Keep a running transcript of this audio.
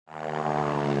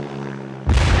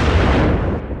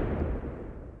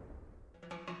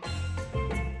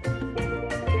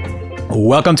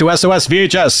Welcome to SOS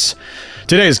VHS.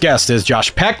 Today's guest is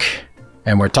Josh Peck,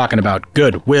 and we're talking about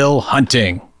Good Will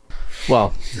Hunting. Well,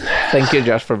 thank you,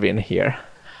 Josh, for being here.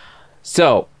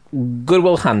 So, Good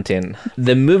Will Hunting.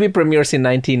 The movie premieres in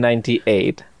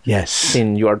 1998. Yes.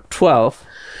 In your 12.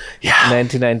 Yeah.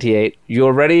 1998. You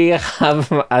already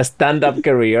have a stand-up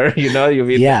career. You know, you've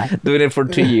been doing it for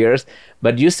 2 years.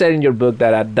 But you said in your book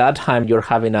that at that time you're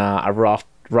having a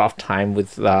rough time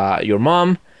with your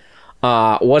mom.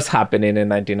 What's happening in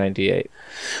 1998?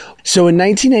 So in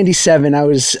 1997,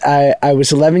 I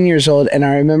was 11 years old, and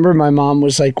I remember my mom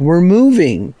was like, "We're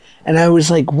moving," and I was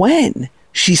like, "When?"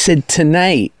 She said,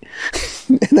 "Tonight."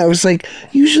 And I was like,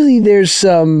 usually there's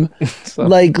some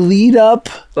like lead up,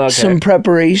 some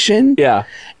preparation. Yeah.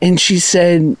 And she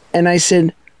said, and I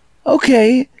said,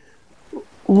 "Okay,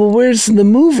 well, where's the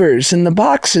movers and the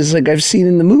boxes like I've seen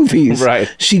in the movies?" Right.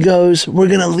 She goes, "We're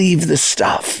going to leave the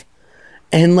stuff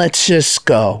and let's just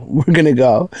go. We're going to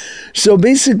go." So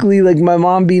basically, like my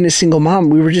mom being a single mom,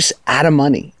 we were just out of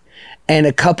money. And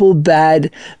a couple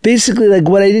bad, basically like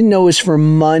what I didn't know is for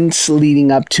months leading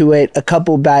up to it, a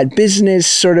couple bad business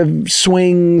sort of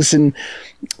swings. And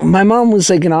my mom was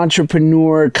like an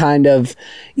entrepreneur kind of,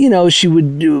 you know, she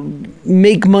would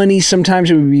make money. Sometimes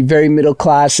it would be very middle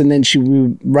class, and then she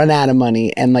would run out of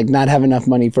money and like not have enough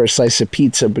money for a slice of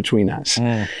pizza between us.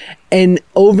 And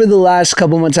over the last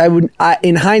couple months,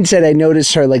 in hindsight, I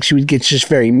noticed her, like she would get just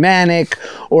very manic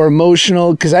or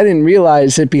emotional, because I didn't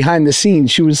realize that behind the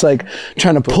scenes, she was like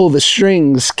trying to pull the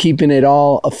strings, keeping it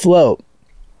all afloat.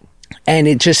 And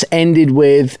it just ended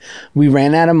with, we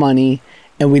ran out of money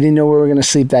and we didn't know where we were going to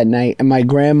sleep that night. And my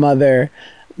grandmother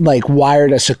like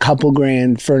wired us a couple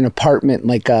grand for an apartment,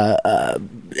 like a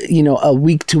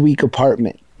week-to-week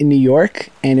apartment in New York.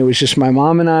 And it was just my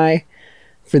mom and I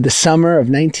for the summer of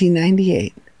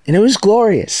 1998. And it was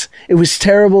glorious. It was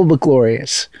terrible, but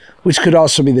glorious, which could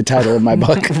also be the title of my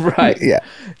book. Right. Yeah.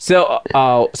 So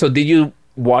did you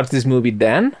watch this movie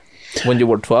then when you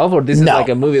were 12, or this is like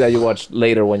a movie that you watched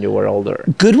later when you were older?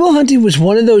 Good Will Hunting was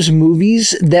one of those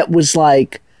movies that was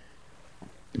like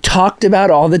talked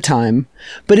about all the time,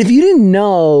 but if you didn't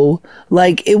know,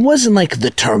 like it wasn't like The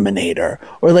Terminator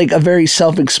or like a very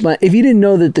self-explanatory. If you didn't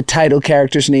know that the title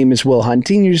character's name is Will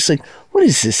Hunting, you're just like, what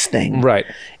is this thing? Right.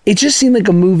 It just seemed like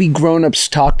a movie grown-ups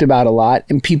talked about a lot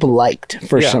and people liked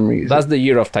for some reason. That's the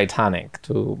year of Titanic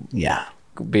to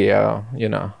be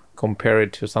compare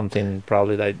it to something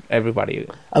probably that everybody...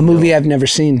 A movie I've never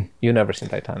seen. You never seen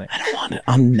Titanic? I don't want it.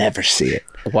 I'll never see it.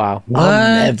 Wow. What?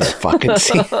 I'll never fucking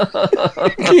see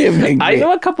it. I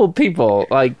know a couple people,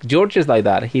 like George is like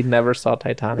that. He never saw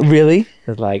Titanic. Really?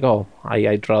 It's like,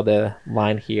 I draw the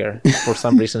line here. For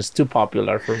some reason, it's too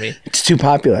popular for me. It's too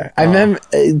popular. I remember,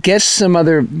 guess some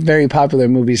other very popular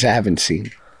movies I haven't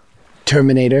seen.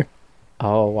 Terminator.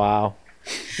 Oh, wow.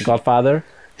 Godfather?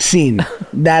 Seen.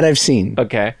 That I've seen.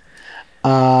 Okay.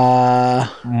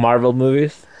 Marvel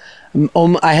movies?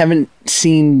 I haven't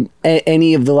seen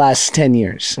any of the last 10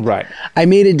 years. Right. I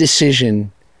made a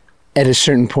decision at a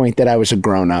certain point that I was a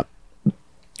grown-up.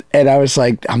 And I was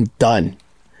like, I'm done.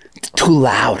 It's too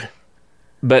loud.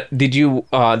 But did you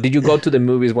go to the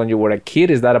movies when you were a kid?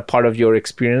 Is that a part of your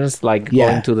experience, like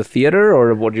going to the theater?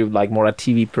 Or were you like more a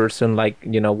TV person, like,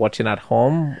 watching at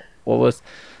home? What was...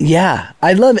 Yeah,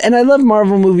 I love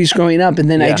Marvel movies growing up,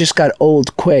 and then I just got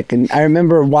old quick. And I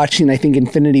remember watching, I think,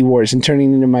 Infinity Wars and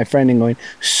turning into my friend and going,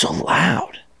 so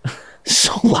loud,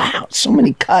 so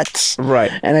many cuts. Right.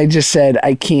 And I just said,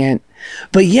 I can't.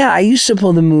 But yeah, I used to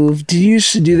pull the move. Did you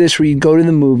used to do this where you go to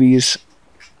the movies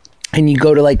and you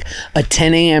go to like a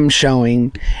 10 a.m.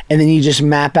 showing, and then you just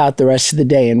map out the rest of the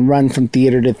day and run from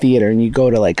theater to theater, and you go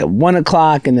to like a 1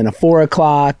 o'clock and then a 4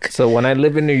 o'clock. So when I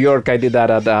lived in New York, I did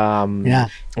that at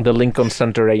the Lincoln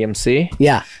Center AMC.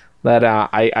 Yeah. That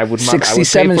I would pay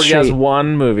 67th for just Street.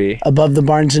 one movie. Above the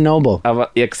Barnes & Noble.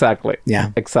 Exactly.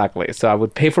 Yeah. Exactly. So I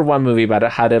would pay for one movie, but I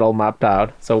had it all mapped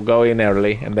out. So go in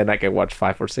early, and then I could watch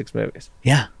 5 or 6 movies.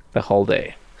 Yeah. The whole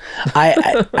day.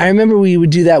 I remember we would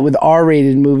do that with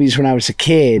R-rated movies when I was a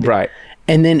kid. Right.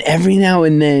 And then every now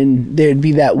and then there'd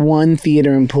be that one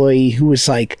theater employee who was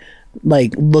like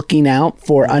looking out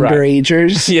for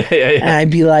underagers. Yeah. And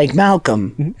I'd be like,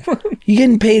 Malcolm, you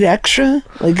getting paid extra?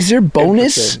 Like, is there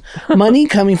bonus money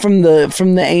coming from the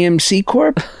AMC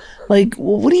Corp? Like,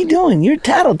 well, what are you doing? You're a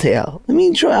tattletale. I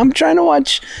mean, I'm trying to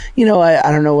watch, I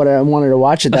don't know what I wanted to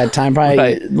watch at that time.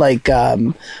 Probably like,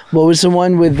 what was the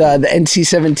one with the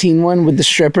NC-17 one with the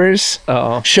strippers?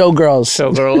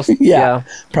 Showgirls. Yeah.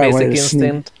 Probably Basic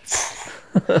Instinct.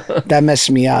 That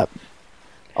messed me up.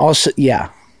 Also,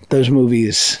 those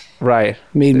movies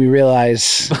made me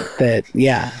realize that,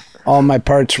 all my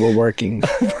parts were working.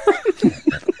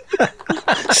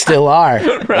 Still are,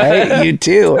 right? You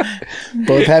too.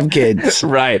 Both have kids.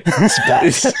 Right. It's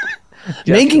best.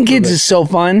 Making kids is so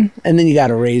fun, and then you got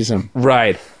to raise them.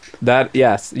 Right. That,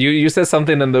 yes. You said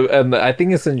something and I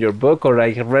think it's in your book, or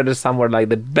I read it somewhere, like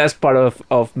the best part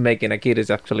of making a kid is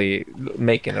actually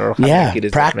making, or having a kid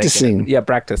is practicing. Yeah,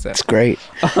 practice it. It's great.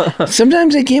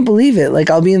 Sometimes I can't believe it. Like,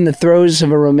 I'll be in the throes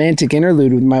of a romantic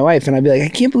interlude with my wife, and I'll be like, I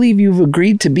can't believe you've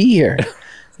agreed to be here.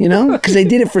 You know, because I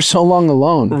did it for so long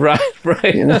alone. Right.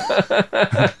 You know?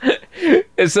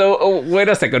 So wait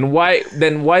a second. Why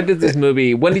did this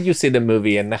movie? When did you see the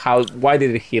movie, and why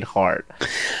did it hit hard?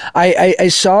 I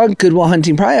saw Good Will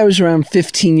Hunting. Probably I was around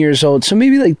 15 years old, so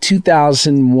maybe like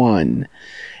 2001.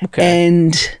 Okay.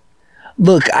 And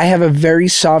look, I have a very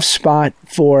soft spot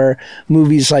for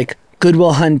movies like Good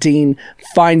Will Hunting,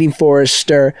 Finding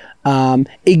Forrester,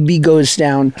 Igby Goes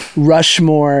Down,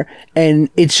 Rushmore, and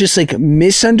it's just like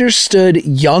misunderstood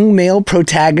young male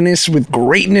protagonists with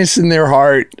greatness in their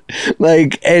heart,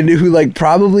 like, and who like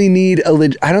probably need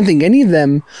I don't think any of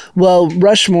them. Well,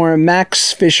 Rushmore,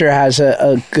 Max Fisher has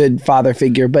a good father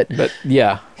figure, but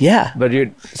yeah. But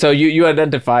you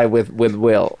identify with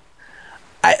Will.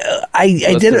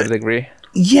 I did a degree.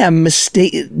 Yeah,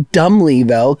 dumbly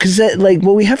though, because like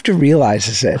what we have to realize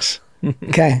is this.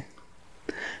 Okay,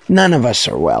 none of us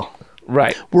are well.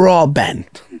 Right. We're all Ben.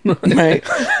 Right.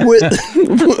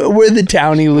 we're the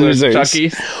towny losers.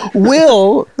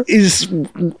 Will is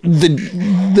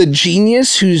the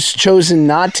genius who's chosen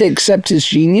not to accept his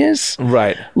genius.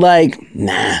 Right. Like,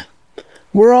 nah.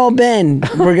 We're all Ben.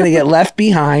 We're gonna get left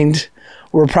behind.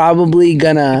 We're probably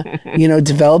gonna,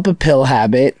 develop a pill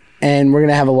habit. And we're going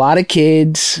to have a lot of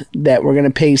kids that we're going to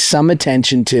pay some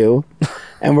attention to.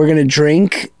 And we're going to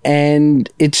drink. And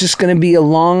it's just going to be a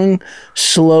long,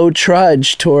 slow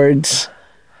trudge towards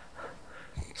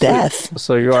death.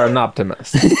 So you are an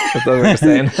optimist. That's what we're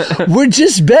saying. We're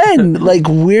just Ben. Like,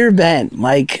 we're Ben.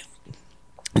 Like,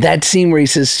 that scene where he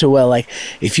says to Will, like,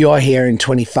 if you're here in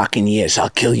 20 fucking years, I'll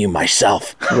kill you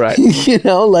myself. Right.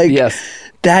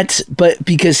 Yes. But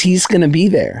because he's going to be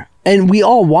there. And we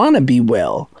all want to be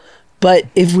Will. But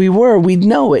if we were, we'd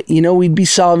know it. We'd be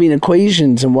solving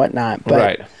equations and whatnot.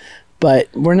 But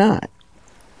we're not.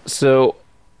 So,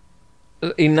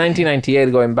 in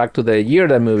 1998, going back to the year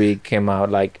that movie came out,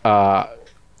 like,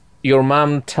 your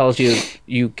mom tells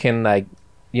you can, like,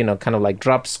 kind of like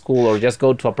drop school or just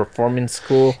go to a performing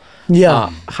school.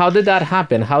 Yeah. How did that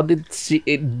happen? How did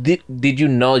did you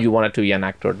know you wanted to be an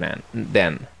actor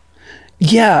then?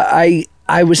 Yeah,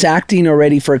 I was acting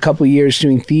already for a couple of years,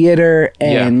 doing theater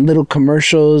and little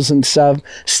commercials and stuff,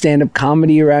 stand-up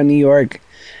comedy around New York.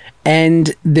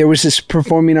 And there was this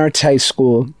performing arts high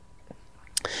school.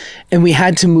 And we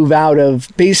had to move out of,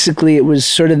 basically it was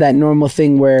sort of that normal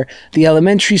thing where the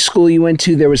elementary school you went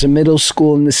to, there was a middle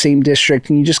school in the same district,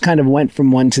 and you just kind of went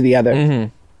from one to the other.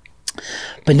 Mm-hmm.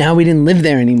 But now we didn't live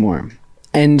there anymore.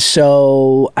 And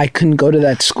so I couldn't go to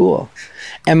that school.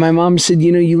 And my mom said,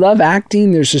 you love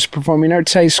acting. There's this performing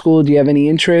arts high school. Do you have any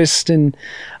interest? And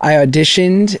I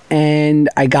auditioned and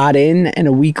I got in. And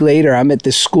a week later, I'm at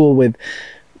this school with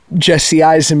Jesse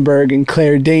Eisenberg and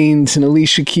Claire Danes and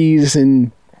Alicia Keys.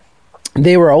 And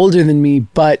they were older than me.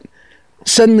 But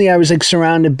suddenly I was like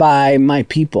surrounded by my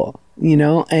people,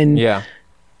 And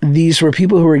these were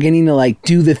people who were getting to like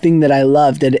do the thing that I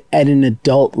loved at an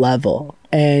adult level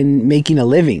and making a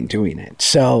living doing it.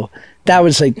 So that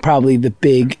was like probably the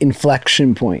big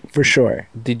inflection point for sure.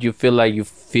 Did you feel like you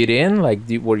fit in? Like,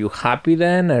 were you happy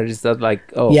then? Or is that like,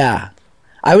 oh. Yeah.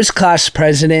 I was class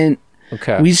president.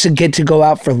 Okay. We used to get to go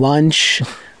out for lunch.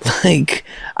 Like,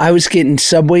 I was getting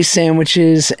Subway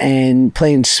sandwiches and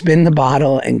playing spin the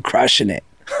bottle and crushing it.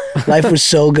 Life was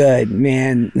so good,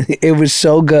 man. It was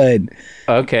so good.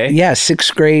 Okay. Yeah,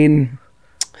 6th grade.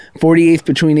 48th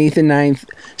between 8th and 9th.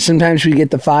 Sometimes we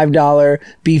get the $5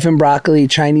 beef and broccoli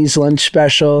Chinese lunch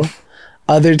special.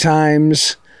 Other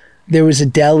times there was a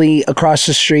deli across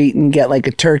the street and get like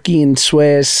a turkey and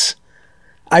Swiss.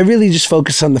 I really just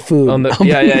focused on the food.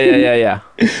 Yeah.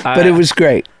 But it was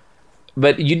great.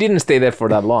 But you didn't stay there for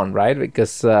that long, right?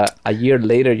 Because a year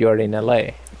later you're in LA.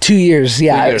 2 years,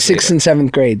 yeah. 6th and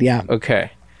 7th grade, yeah.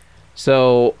 Okay.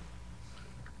 So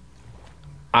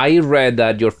I read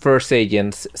that your first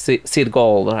agent, Sid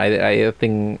Gold, I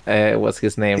think was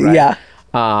his name, right? Yeah.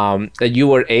 That you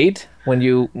were 8 when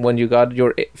you got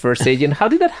your first agent. How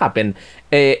did that happen?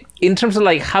 In terms of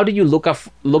like, how did you look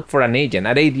for an agent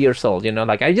at 8 years old?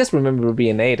 Like I just remember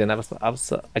being 8 and I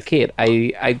was a kid.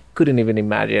 I couldn't even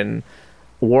imagine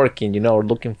working, or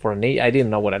looking for an agent. I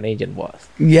didn't know what an agent was.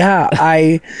 Yeah,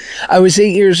 I was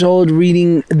 8 years old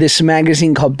reading this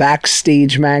magazine called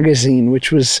Backstage Magazine,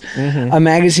 which was a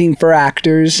magazine for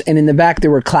actors. And in the back,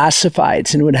 there were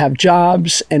classifieds, and it would have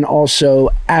jobs and also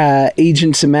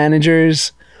agents and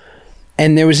managers.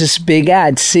 And there was this big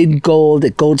ad, Sid Gold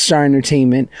at Gold Star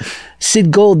Entertainment. Sid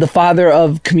Gold, the father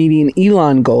of comedian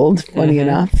Elon Gold, funny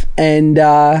enough. And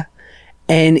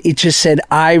it just said,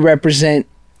 I represent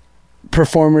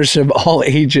performers of all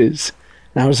ages.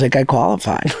 And I was like, I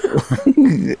qualify.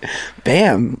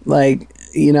 Bam. Like,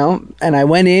 and I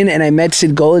went in and I met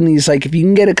Sid Gold, and he's like, if you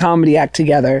can get a comedy act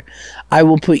together, I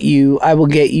will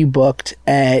get you booked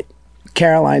at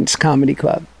Caroline's Comedy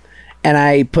Club. And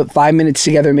I put 5 minutes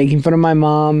together making fun of my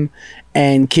mom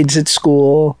and kids at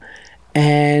school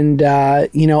and,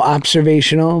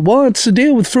 observational. What's the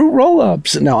deal with fruit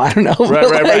roll-ups? No, I don't know.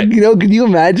 Right. Can you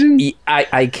imagine?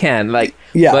 I can. But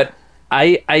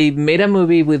I made a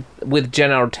movie with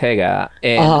Jenna Ortega,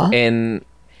 and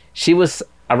she was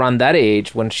around that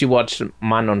age when she watched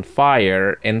Man on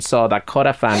Fire and saw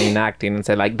Dakota Fanning acting and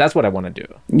said, like, that's what I want to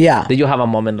do. Yeah. Did you have a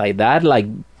moment like that, like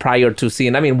prior to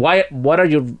seeing? I mean, what are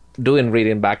you doing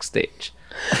reading Backstage?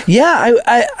 Yeah,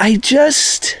 I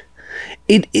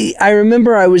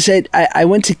remember I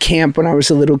went to camp when I was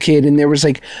a little kid, and there was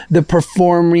like the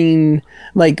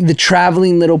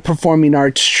traveling little performing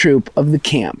arts troupe of the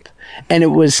camp. And it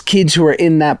was kids who were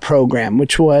in that program,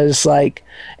 which was like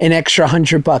an extra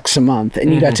 $100 a month.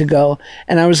 And you got to go.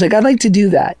 And I was like, I'd like to do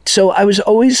that. So I was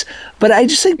always, but I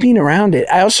just like being around it.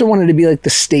 I also wanted to be like the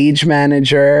stage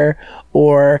manager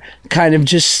or kind of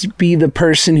just be the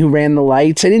person who ran the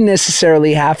lights. I didn't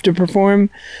necessarily have to perform.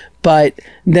 But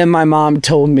then my mom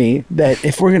told me that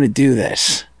if we're going to do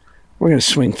this, we're going to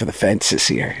swing for the fences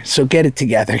here. So get it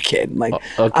together, kid. Like,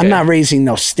 okay. I'm not raising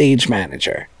no stage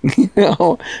manager. And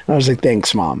I was like,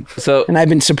 thanks, Mom. And I've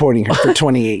been supporting her for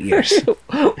 28 years.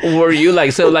 Were you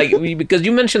because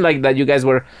you mentioned like that you guys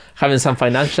were having some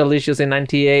financial issues in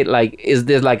 98. Like, is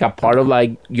this like a part of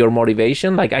like your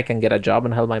motivation? Like, I can get a job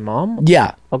and help my mom?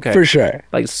 Yeah. Okay. For sure.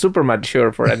 Like super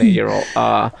mature for an 8-year-old.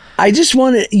 I just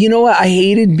wanted, I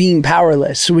hated being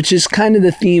powerless, which is kind of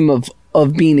the theme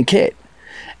of being a kid.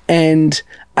 And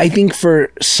I think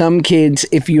for some kids,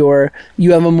 if you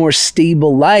have a more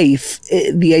stable life,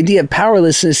 the idea of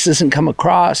powerlessness doesn't come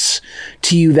across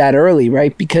to you that early,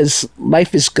 right? Because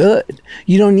life is good.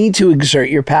 You don't need to exert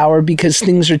your power because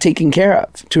things are taken care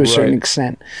of to a certain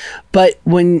extent. But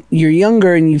when you're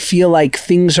younger and you feel like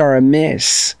things are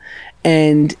amiss,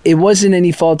 and it wasn't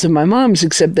any fault of my mom's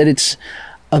except that it's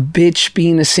a bitch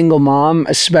being a single mom,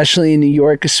 especially in New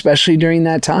York, especially during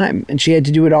that time. And she had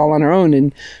to do it all on her own.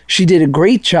 And she did a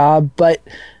great job, but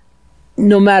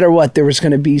no matter what, there was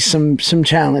going to be some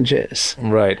challenges.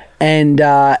 Right. And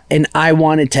I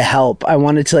wanted to help. I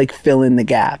wanted to like fill in the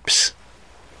gaps.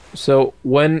 So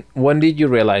when did you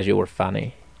realize you were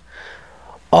funny?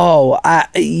 Oh, I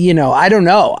don't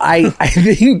know. I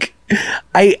think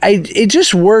it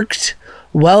just worked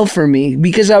well for me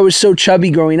because I was so chubby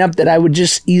growing up that I would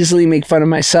just easily make fun of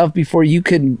myself before you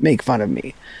could make fun of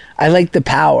me. I like the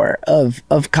power of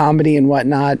comedy and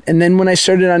whatnot. And then when I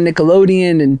started on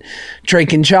Nickelodeon and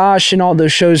Drake and Josh and all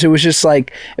those shows, it was just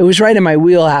like, it was right in my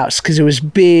wheelhouse because it was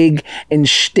big and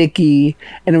shticky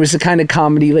and it was the kind of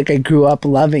comedy like I grew up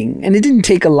loving. And it didn't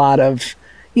take a lot of,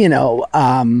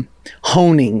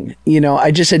 honing.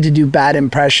 I just had to do bad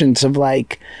impressions of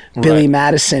like Billy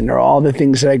Madison or all the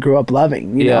things that I grew up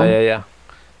loving. You know? Yeah.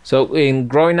 So in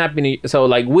growing up so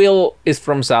like Will is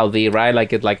from Southie, right?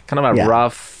 Like it's like kind of a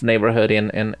rough neighborhood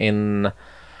in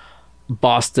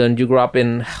Boston. You grew up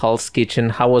in Hell's Kitchen.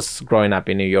 How was growing up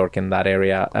in New York in that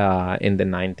area in the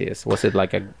 90s? Was it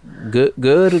like a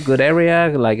good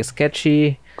area, like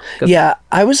sketchy? Yeah,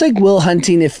 I was like Will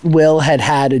Hunting if Will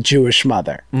had a Jewish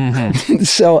mother. Mm-hmm.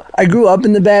 So I grew up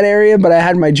in the bad area, but I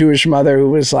had my Jewish mother who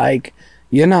was like,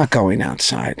 you're not going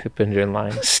outside. Keeping you in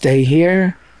line. Stay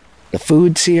here. The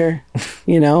food's here.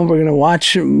 We're going to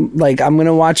watch, I'm going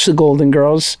to watch the Golden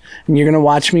Girls, and you're going to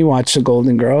watch me watch the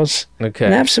Golden Girls. Okay.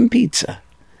 And have some pizza,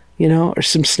 or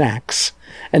some snacks.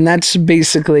 And that's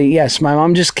basically, yes, my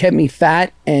mom just kept me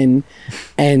fat and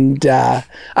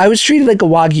I was treated like a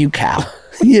Wagyu cow.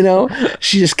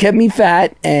 She just kept me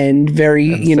fat and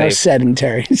very,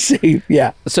 sedentary. Safe,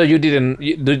 yeah. So you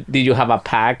did you have a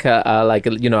pack, like,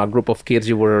 a group of kids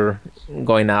you were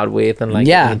going out with and like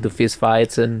into fist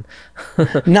fights and?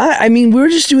 We were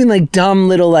just doing like dumb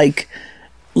little like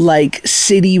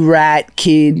city rat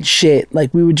kid shit.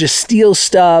 Like we would just steal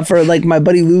stuff or like my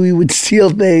buddy Louie would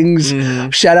steal things. Mm-hmm.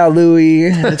 Shout out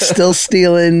Louie. Still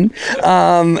stealing.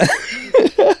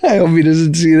 I hope he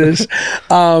doesn't see this.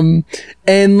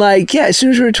 And like, yeah, as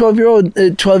soon as we were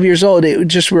 12 years old, it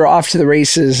just, we were off to the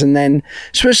races. And then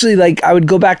especially like I would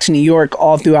go back to New York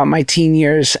all throughout my teen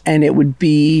years, and it would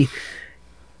be,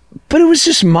 but it was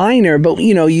just minor. But,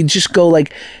 you know, you just go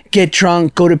like get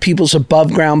drunk, go to people's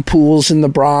above ground pools in the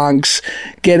Bronx,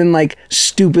 get in like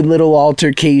stupid little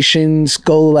altercations,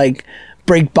 go like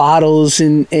break bottles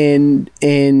in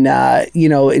you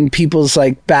know, in people's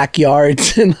like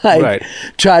backyards, and like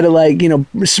try to like, you know,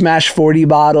 smash 40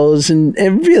 bottles and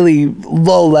really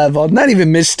low level, not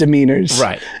even misdemeanors.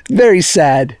 Right. Very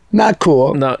sad. Not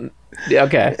cool. No.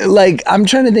 Okay. Like, I'm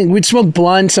trying to think. We'd smoke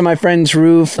blunts on my friend's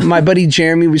roof. My buddy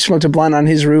Jeremy, we smoked a blunt on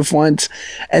his roof once.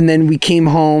 And then we came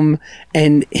home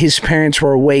and his parents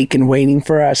were awake and waiting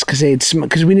for us because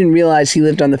because we didn't realize he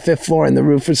lived on the 5th floor and the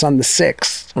roof was on the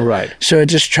 6th. Right. So it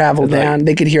just traveled down.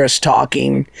 They could hear us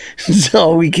talking.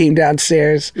 So we came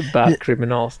downstairs. Bad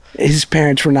criminals. His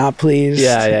parents were not pleased.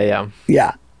 Yeah.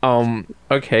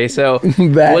 Okay. So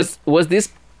was this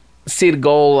Sid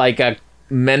Gold like a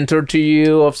mentor to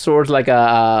you of sorts, like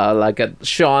a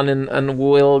Sean and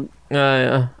Will,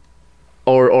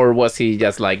 or was he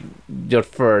just like your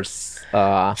first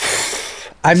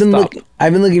I've been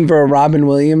looking for a Robin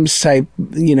Williams type,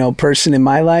 you know, person in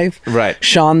my life. Right.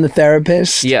 Sean the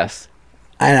therapist. Yes.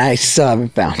 And I still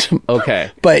haven't found him.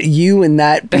 Okay. But you and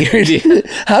that beard,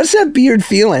 how's that beard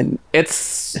feeling?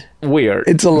 It's weird.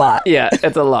 It's a lot. Yeah,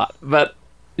 it's a lot. But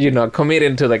you know,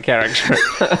 committing to the character.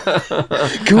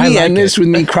 Can we end this with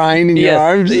me crying in your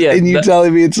arms and you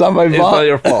telling me it's not my fault? It's not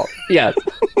your fault. Yes,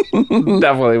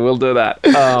 definitely, we'll do that.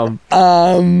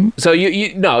 So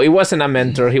you no, it wasn't a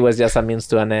mentor. He was just a means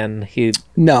to an end. He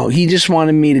just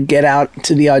wanted me to get out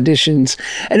to the auditions,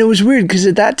 and it was weird because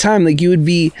at that time, like you would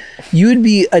be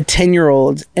a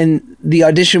 10-year-old, and the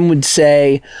audition would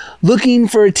say, "Looking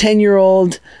for a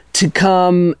 10-year-old to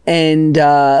come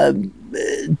and."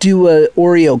 Do a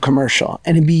Oreo commercial,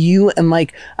 and it'd be you and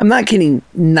like, I'm not kidding,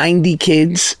 90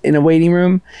 kids in a waiting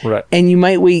room. Right. And you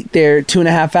might wait there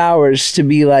 2.5 hours to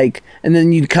be like, and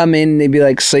then you'd come in and they'd be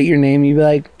like, slate your name. You'd be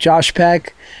like, Josh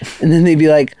Peck. And then they'd be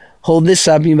like, hold this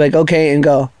up. And you'd be like, okay. And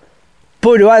go,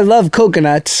 boy, do I love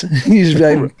coconuts. You just be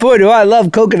like, boy, do I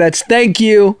love coconuts. Thank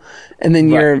you. And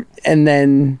then and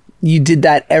then you did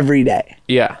that every day.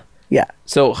 Yeah. Yeah.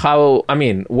 So how, I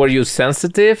mean, were you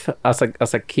sensitive as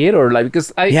a kid, or like,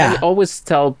 because I always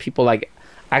tell people like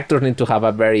actors need to have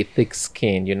a very thick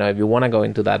skin, you know, if you want to go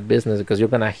into that business, because you're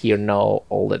going to hear no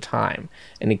all the time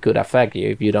and it could affect you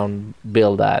if you don't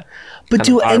build that. But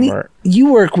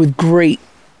you work with great,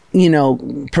 you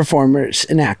know, performers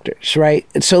and actors, right?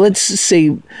 So let's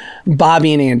say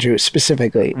Bobby and Andrew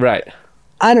specifically. Right.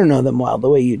 I don't know them well the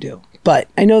way you do, but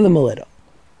I know them a little.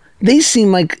 They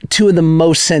seem like two of the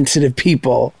most sensitive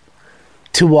people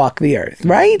to walk the earth,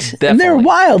 right? Definitely. And they're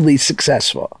wildly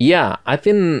successful. Yeah, I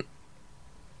think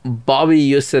Bobby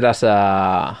used it as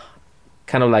a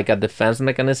kind of like a defense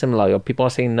mechanism. Like people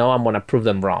are saying no, I'm gonna prove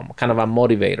them wrong. Kind of a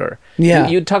motivator. Yeah.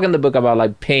 You talk in the book about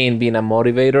like pain being a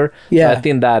motivator. Yeah. So I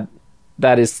think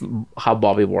that is how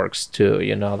Bobby works too.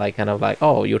 You know, like kind of like,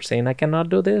 oh, you're saying I cannot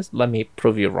do this? Let me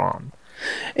prove you wrong.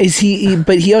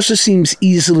 But he also seems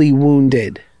easily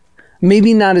wounded.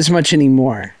 Maybe not as much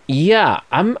anymore. Yeah,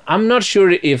 I'm not sure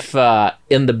if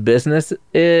in the business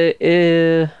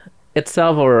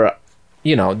itself, or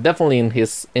you know, definitely in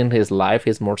his life,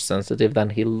 he's more sensitive than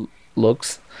he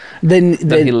looks. Than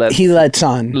he lets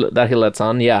on. That he lets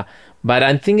on, yeah. But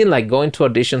I'm thinking like going to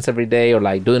auditions every day or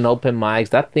like doing open mics.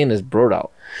 That thing is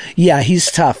brutal. Yeah, he's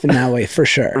tough in that way for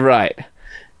sure. Right.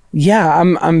 Yeah,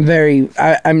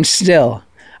 I'm still.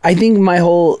 I think my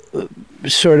whole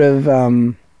sort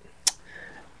of.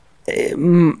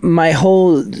 My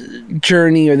whole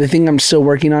journey, or the thing I'm still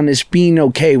working on, is being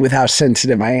okay with how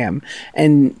sensitive I am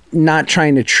and not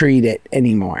trying to treat it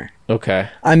anymore. Okay.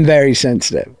 I'm very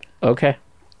sensitive. Okay.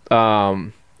 Yeah,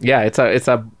 it's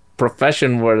a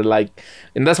profession where like,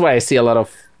 and that's why I see a lot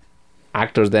of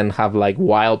actors then have like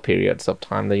wild periods of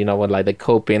time that, you know, when like the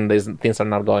coping, things are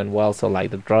not going well. So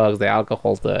like the drugs, the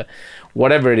alcohols, the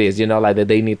whatever it is, you know, like that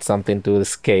they need something to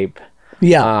escape.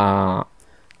 Yeah.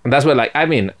 And that's what, like, I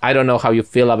mean, I don't know how you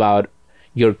feel about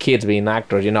your kids being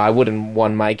actors. You know, I wouldn't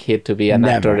want my kid to be an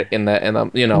actor in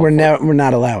the, you know. We're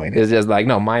not allowing it. It's just like,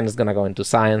 no, mine is going to go into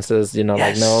sciences, you know,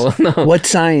 yes. Like, no. What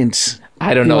science?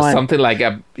 I don't know, something like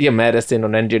medicine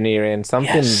or engineering,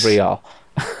 something real.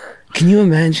 Can you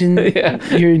imagine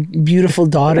your beautiful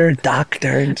daughter,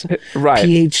 doctor, right.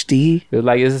 PhD?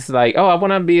 Like, it's like, oh, I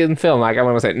want to be in film. Like, I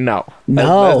want to say, no.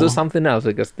 Let's do something else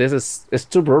because it's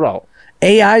too brutal.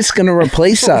 AI's going to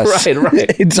replace us.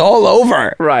 Right. It's all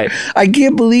over. Right. I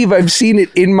can't believe I've seen it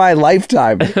in my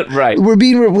lifetime. Right. We're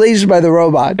being replaced by the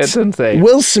robots. It's insane.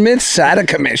 Will Smith's out of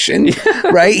commission,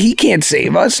 right? He can't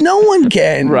save us. No one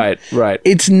can. Right.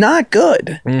 It's not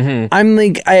good. Mm-hmm. I'm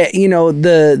like, I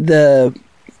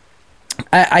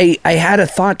had a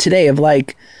thought today of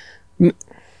like,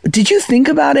 did you think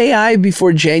about AI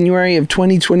before January of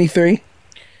 2023?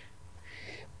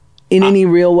 In any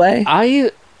real way?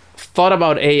 I thought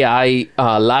about AI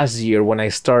last year when I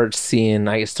started seeing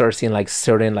like certain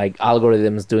like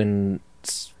algorithms doing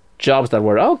jobs that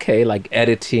were okay, like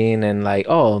editing and like,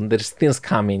 oh, there's things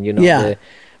coming, you know. Yeah.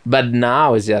 But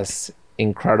now it's just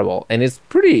incredible, and it's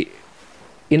pretty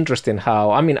interesting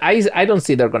how, I mean, I don't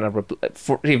see they're gonna if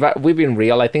we've been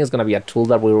real, I think it's gonna be a tool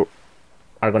that we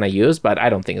are gonna use, but I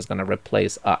don't think it's gonna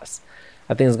replace us.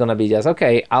 I think it's gonna be just,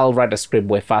 okay, I'll write a script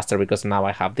way faster because now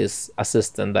I have this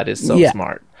assistant that is so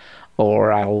smart,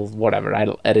 or I'll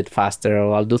edit faster,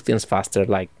 or I'll do things faster.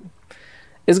 Like,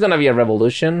 it's gonna be a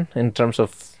revolution in terms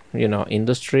of, you know,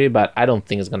 industry, but I don't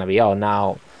think it's gonna be, oh,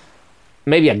 now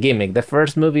maybe a gimmick. The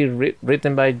first movie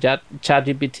written by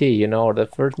ChatGPT, you know, or the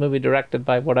first movie directed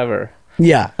by whatever.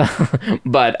 Yeah.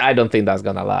 But I don't think that's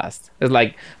gonna last. It's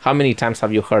like, how many times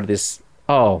have you heard this?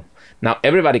 Oh, now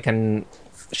everybody can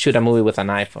shoot a movie with an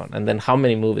iPhone, and then how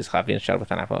many movies have been shot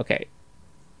with an iPhone? Okay,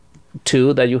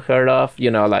 2 that you heard of, you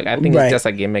know, like, I think it's just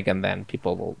a gimmick, and then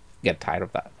people will get tired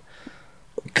of that.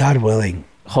 God willing.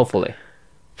 Hopefully.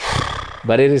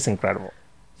 But it is incredible.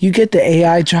 You get the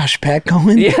AI Josh Peck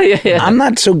going? Yeah. I'm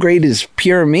not so great as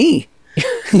pure me.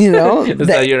 You know?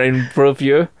 that you're improve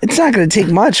you? It's not going to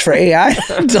take much for AI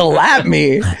to lap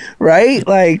me, right?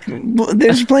 Like,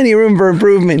 there's plenty of room for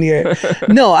improvement here.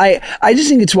 No, I just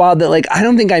think it's wild that, like, I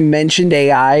don't think I mentioned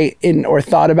AI or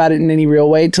thought about it in any real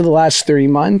way till the last 3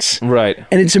 months. Right.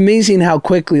 And it's amazing how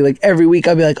quickly, like, every week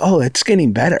I'll be like, oh, it's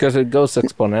getting better. Because it goes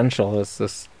exponential.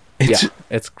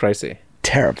 It's crazy.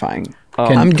 Terrifying.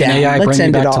 I'm down. Can AI Let's bring me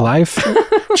end back to life?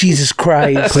 Jesus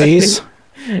Christ. Please?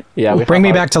 Yeah, bring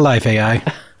me back to life, AI.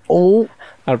 Oh,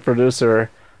 our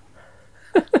producer.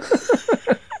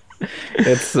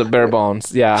 It's bare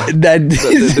bones. Yeah, that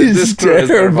is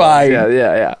terrifying.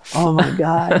 Yeah. Oh my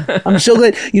God, I'm so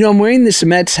glad. You know, I'm wearing this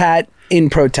Mets hat in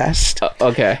protest.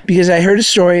 Okay. Because I heard a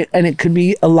story, and it could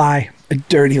be a lie, a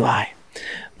dirty lie.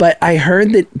 But I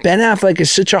heard that Ben Affleck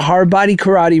is such a hard-body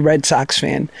karate Red Sox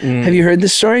fan. Have you heard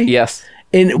this story? Yes.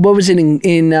 What was it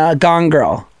in Gone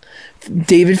Girl?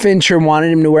 David Fincher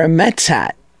wanted him to wear a Mets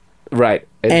hat. Right.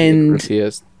 And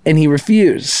he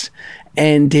refused.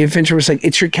 And David Fincher was like,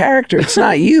 it's your character. It's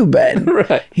not you, Ben.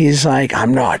 Right. He's like,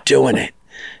 I'm not doing it.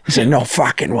 He said, no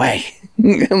fucking way.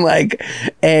 I'm like,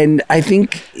 and I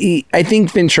think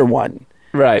Fincher won.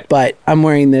 Right. But I'm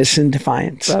wearing this in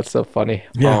defiance. That's so funny.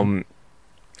 Yeah.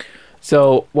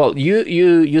 So, well,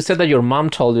 you said that your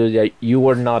mom told you that you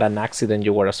were not an accident,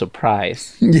 you were a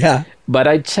surprise. Yeah. But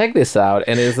I checked this out,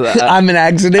 and it's... I'm an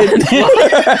accident?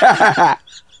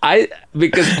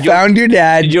 Because found your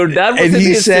dad. Your dad was in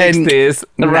his 60s,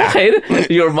 right?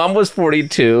 Your mom was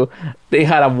 42. They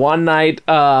had a one-night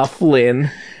fling.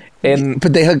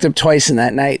 But they hooked up twice in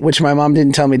that night, which my mom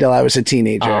didn't tell me till I was a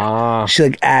teenager. She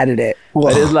like added it.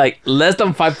 But it's like less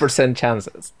than 5%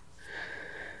 chances.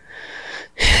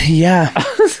 Yeah,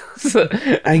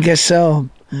 I guess so.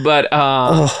 But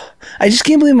I just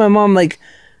can't believe my mom. Like,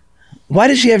 why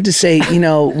does she have to say, you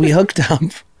know, we hooked up,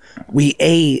 we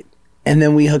ate, and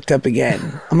then we hooked up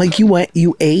again? I'm like, you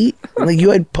ate? Like,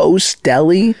 you had post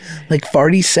deli, like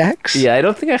farty sex? Yeah, I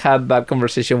don't think I had that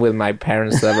conversation with my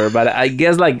parents ever. But I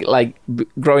guess like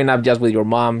growing up just with your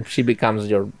mom, she becomes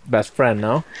your best friend,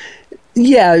 no?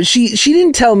 Yeah, she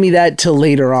didn't tell me that till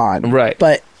later on. Right.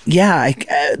 But yeah,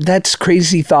 that's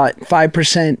crazy thought.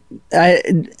 5%.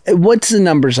 What's the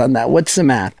numbers on that? What's the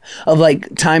math of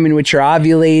like time in which you're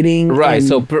ovulating? Right.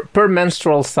 So per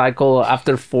menstrual cycle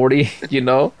after 40, you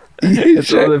know,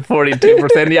 it's only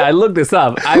 42%. Yeah, I looked this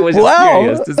up. I was just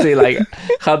curious to see like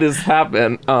how this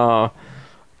happened. And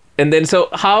then, so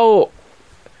how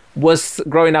was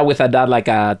growing up with a dad like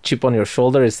a chip on your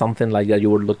shoulder? Is something like that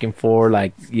you were looking for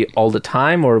like all the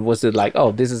time, or was it like,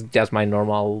 oh, this is just my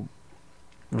normal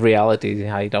reality,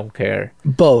 I don't care?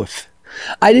 Both.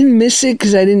 I didn't miss it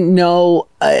because I didn't know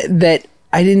that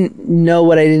I didn't know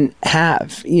what I didn't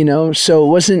have, you know, so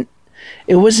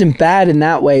it wasn't bad in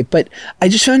that way, but I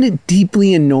just found it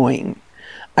deeply annoying.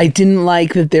 I didn't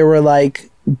like that there were like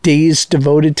days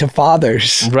devoted to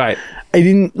fathers. Right. I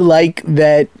didn't like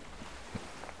that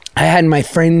I had my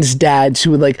friends' dads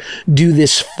who would like do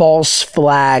this false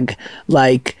flag,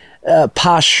 like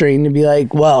posturing to be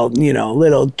like, well,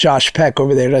 little Josh Peck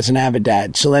over there doesn't have a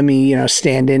dad, so let me,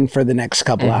 stand in for the next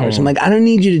couple hours. I'm like, I don't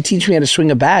need you to teach me how to swing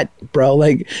a bat, bro.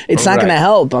 Like, it's not going to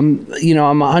help. I'm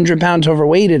 100 pounds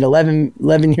overweight at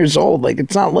 11 years old. Like,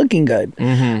 it's not looking good.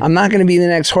 I'm not going to be the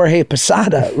next Jorge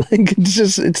Posada. Like,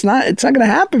 it's not going to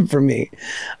happen for me.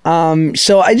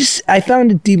 So I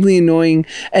found it deeply annoying.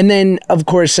 And then, of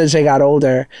course, as I got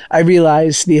older, I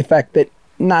realized the effect that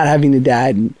not having a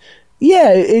dad,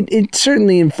 it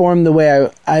certainly informed the way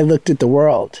I looked at the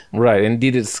world. Right. And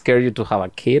did it scare you to have a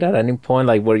kid at any point?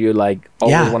 Like, were you like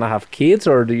always want to have kids,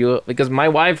 or do you? Because my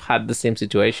wife had the same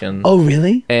situation. Oh,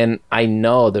 really? And I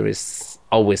know there is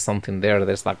always something there.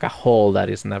 There's like a hole that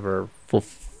is never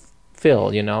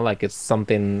fulfilled. Like it's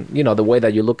something. The way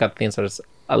that you look at things is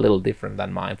a little different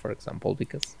than mine, for example,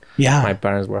 because my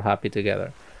parents were happy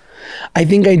together. I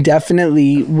think I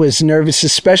definitely was nervous,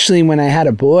 especially when I had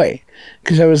a boy,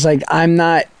 because I was like, I'm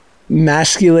not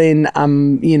masculine.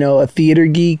 I'm, a theater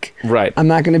geek. Right. I'm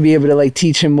not going to be able to like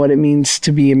teach him what it means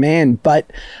to be a man. But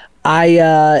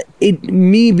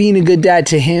me being a good dad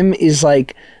to him is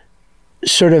like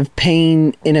sort of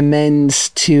paying an amends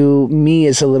to me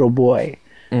as a little boy.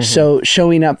 So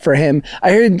showing up for him.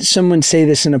 I heard someone say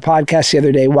this in a podcast the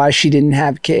other day, why she didn't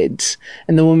have kids.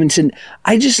 And the woman said,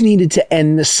 I just needed to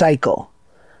end the cycle.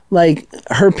 Like,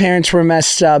 her parents were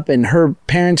messed up and her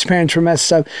parents' parents were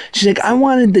messed up. She's like, I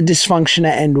wanted the dysfunction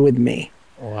to end with me.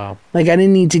 Wow. Like, I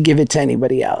didn't need to give it to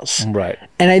anybody else. Right.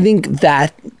 And I think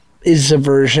that is a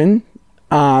version.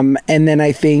 And then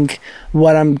I think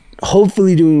what I'm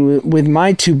hopefully doing with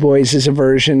my two boys is a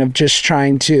version of just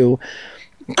trying to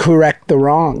correct the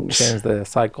wrongs. Change the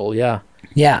cycle, yeah.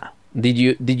 Did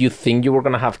you think you were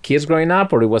gonna have kids growing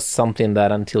up, or it was something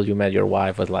that until you met your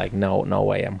wife was like, no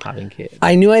way, I'm having kids?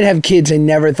 I knew I'd have kids. I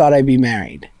never thought I'd be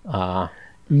married.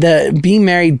 The being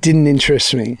married didn't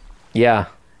interest me. Yeah,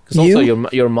 because also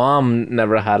your mom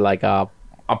never had like a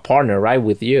partner, right,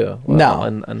 with you? No,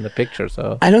 in the picture.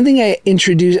 So I don't think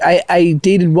I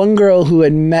dated one girl who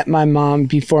had met my mom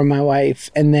before my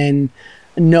wife, and then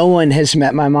no one has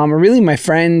met my mom, or really my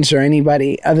friends or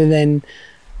anybody, other than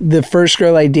the first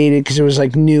girl I dated, because it was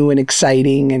like new and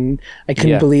exciting and I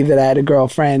couldn't believe that I had a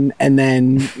girlfriend, and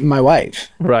then my wife.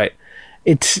 Right.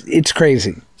 It's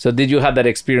crazy. So did you have that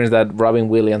experience that Robin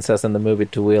Williams says in the movie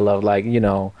to Will of like, you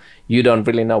don't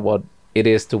really know what it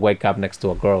is to wake up next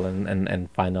to a girl and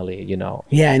finally,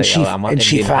 Yeah, and she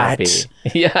farts.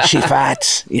 Yeah. She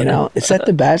farts, Is that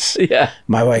the best? Yeah.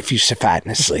 My wife used to fart in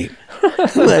her sleep.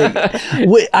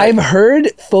 I've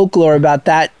heard folklore about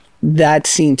that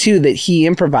scene too, that he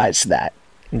improvised that.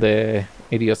 The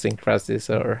idiosyncrasies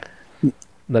or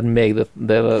that make the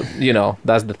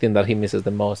that's the thing that he misses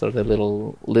the most, or the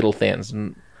little things.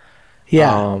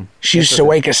 Yeah, she used to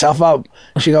wake herself up.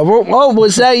 She go, "Whoa,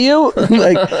 was that you?"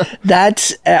 Like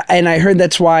that's, and I heard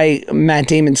that's why Matt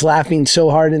Damon's laughing so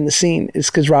hard in the scene.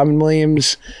 Is because Robin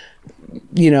Williams,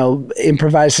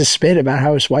 improvised a spit about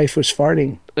how his wife was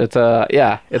farting. It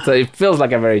feels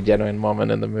like a very genuine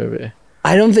moment in the movie.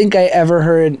 I don't think I ever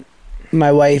heard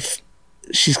my wife.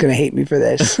 She's gonna hate me for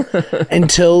this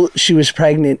until she was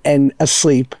pregnant and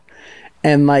asleep.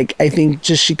 And like, I think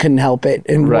just she couldn't help it,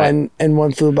 and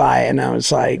one flew by, and I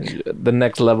was like, the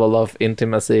next level of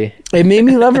intimacy. It made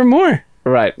me love her more.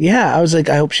 Right. Yeah, I was like,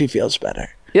 I hope she feels better.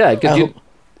 Yeah, because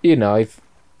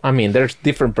there's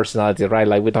different personalities, right?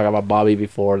 Like we talked about Bobby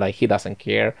before, like he doesn't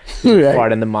care, right.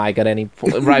 Fart in the mic at any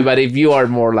point, right? But if you are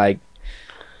more like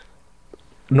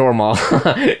normal,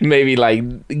 maybe like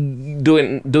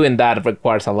doing that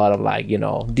requires a lot of like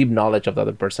deep knowledge of the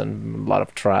other person, a lot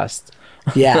of trust.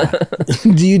 Yeah.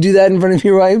 Do you do that in front of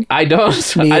your wife? I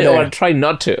don't. I try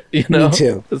not to. Me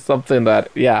too. It's something that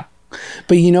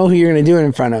But you know who you're gonna do it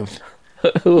in front of?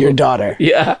 Your daughter.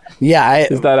 Yeah. Yeah.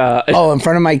 Is that in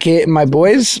front of my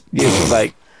boys? It's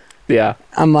like, yeah.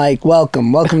 I'm like,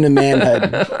 welcome to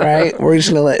manhood,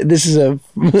 this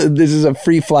is a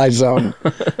free fly zone.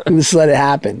 Just let it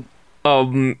happen.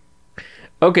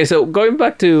 Okay, so going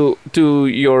back to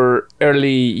your early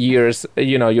years,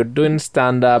 you're doing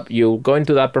stand-up, you're going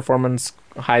to that performance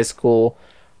high school.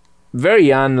 Very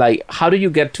young, like, how do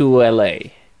you get to LA?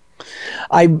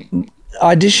 I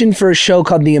auditioned for a show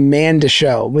called The Amanda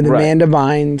Show with Amanda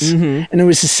Bynes, and it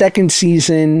was the second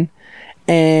season,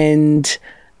 and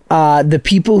the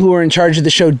people who were in charge of the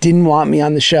show didn't want me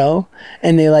on the show,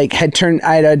 and they I had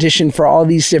auditioned for all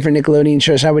these different Nickelodeon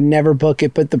shows. I would never book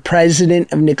it, but the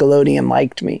president of Nickelodeon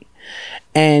liked me,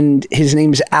 and his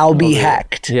name's Albie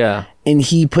Hecht. Yeah. And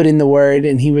he put in the word,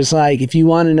 and he was like, if you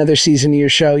want another season of your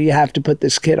show, you have to put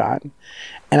this kid on.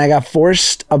 And I got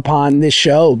forced upon this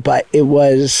show, but it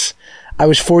was, I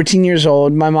was 14 years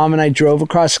old. My mom and I drove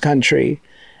across the country,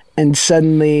 and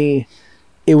suddenly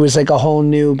it was like a whole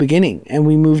new beginning. And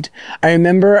we moved. I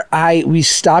remember we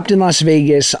stopped in Las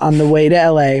Vegas on the way to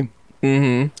LA.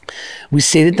 Mm-hmm. We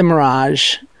stayed at the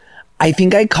Mirage. I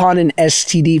think I caught an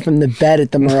STD from the bed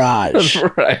at the Mirage.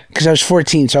 Right. Because I was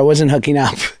 14, so I wasn't hooking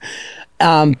up.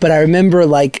 But I remember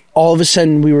like all of a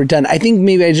sudden we were done. I think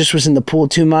maybe I just was in the pool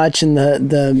too much and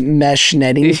the mesh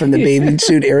netting from the bathing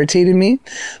suit irritated me.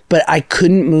 But I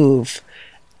couldn't move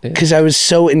because I was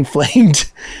so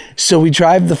inflamed. So we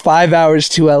drive the 5 hours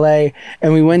to LA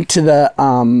and we went to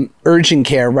the urgent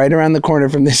care right around the corner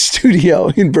from this studio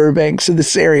in Burbank. So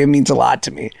this area means a lot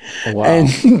to me. Wow.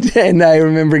 And I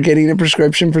remember getting a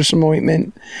prescription for some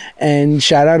ointment, and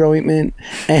shout out ointment.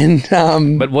 And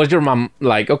but was your mom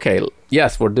like, okay,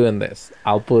 yes, we're doing this.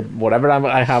 I'll put whatever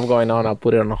I have going on, I'll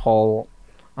put it on hold.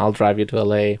 I'll drive you to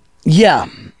LA. Yeah.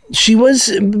 She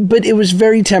was, but it was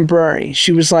very temporary.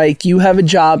 She was like, you have a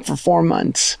job for 4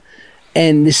 months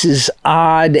and this is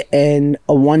odd and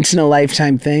a once in a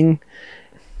lifetime thing.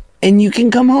 And you can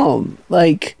come home.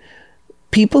 Like,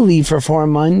 people leave for 4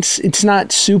 months. It's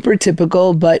not super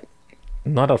typical, but.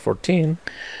 Not at 14.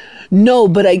 No,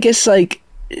 but I guess like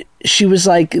she was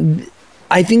like,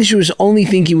 I think she was only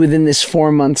thinking within this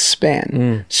 4 month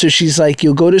span. So she's like,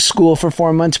 you'll go to school for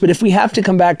 4 months, but if we have to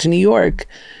come back to New York,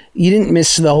 you didn't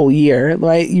miss the whole year,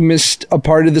 right? You missed a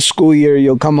part of the school year.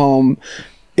 You'll come home.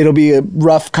 It'll be a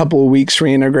rough couple of weeks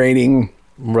reintegrating.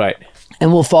 Right.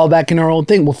 And we'll fall back in our old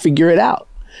thing. We'll figure it out.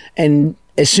 And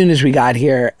as soon as we got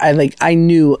here, I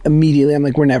knew immediately, I'm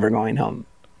like, we're never going home.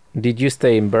 Did you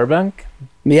stay in Burbank?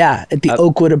 Yeah, at the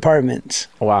Oakwood Apartments.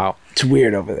 Wow. It's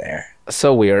weird over there.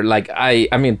 So weird. Like I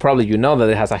mean, probably you know that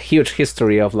it has a huge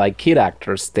history of like kid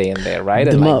actors staying there, right?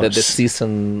 And like the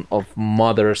season of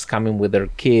mothers coming with their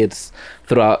kids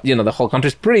throughout, the whole country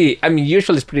is pretty. I mean,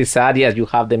 usually it's pretty sad. Yes, you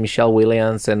have the Michelle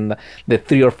Williams and the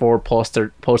 3 or 4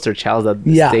 poster childs that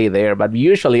stay there. But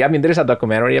usually, I mean, there's a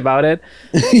documentary about it.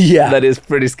 Yeah, that is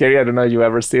pretty scary. I don't know if you've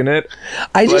ever seen it.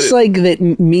 I just like that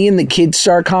me and the kid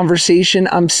star conversation.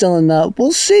 I'm still in the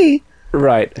we'll see.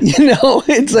 Right.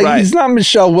 It's like he's not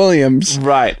Michelle Williams.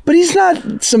 Right. But he's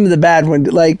not some of the bad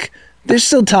ones. Like, there's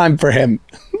still time for him.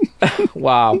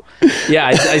 Wow. Yeah,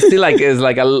 I see like it's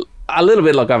like a little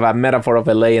bit like of a metaphor of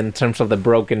LA in terms of the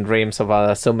broken dreams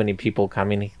of so many people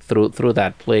coming through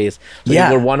that place. So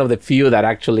you were one of the few that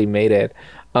actually made it.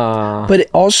 But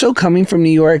also coming from New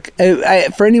York,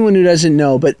 for anyone who doesn't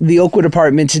know, but the Oakwood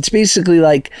Apartments, it's basically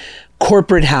like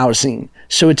corporate housing.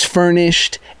 So it's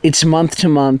furnished, it's month to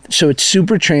month, so it's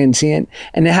super transient,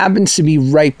 and it happens to be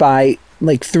right by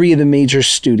like 3 of the major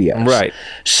studios. Right.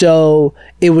 So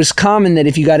it was common that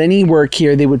if you got any work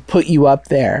here, they would put you up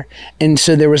there. And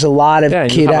so there was a lot of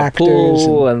kid actors.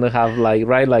 Pool and they have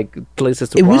like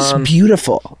places to run. It was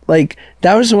beautiful. Like,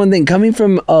 that was the one thing. Coming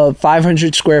from a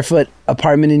 500 square foot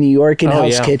apartment in New York in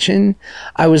Hell's Kitchen,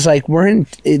 I was like,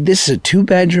 this is a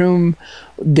 2-bedroom.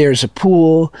 There's a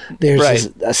pool. There's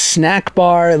a snack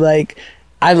bar. Like,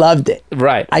 I loved it.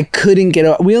 Right. I couldn't get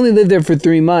out. We only lived there for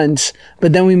 3 months,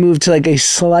 but then we moved to like a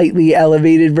slightly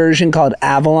elevated version called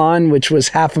Avalon, which was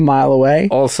half a mile away.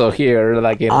 Also here,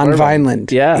 like in on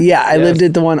Vineland. Yeah. Yeah, I lived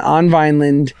at the one on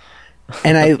Vineland,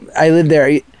 and I lived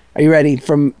there. Are you ready?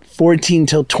 From 14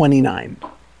 till 29.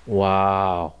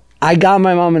 Wow. I got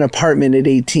my mom an apartment at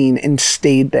 18 and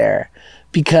stayed there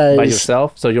because... By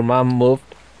yourself? So your mom moved?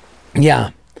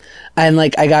 Yeah. And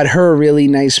like, I got her a really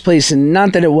nice place, and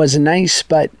not that it wasn't nice,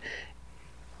 but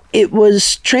it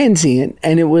was transient,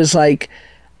 and it was like,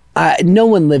 no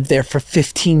one lived there for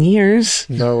 15 years.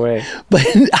 No way. But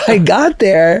I got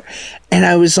there and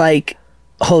I was like,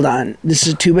 hold on, this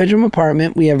is a 2-bedroom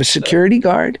apartment. We have a security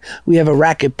guard. We have a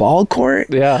racquetball court.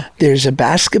 Yeah. There's a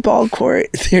basketball court.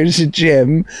 There's a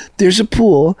gym. There's a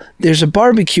pool. There's a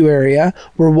barbecue area.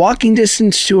 We're walking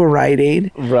distance to a Rite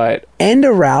Aid. Right. And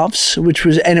a Ralph's,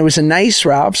 and it was a nice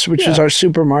Ralph's, which was our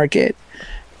supermarket.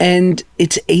 And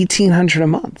it's $1,800 a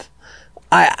month.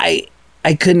 I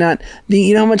could not.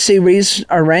 You know how much they raised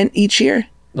our rent each year?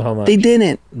 How much? They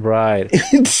didn't. Right.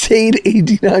 It stayed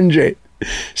 $1,800.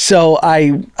 So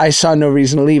I saw no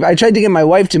reason to leave. I tried to get my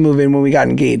wife to move in when we got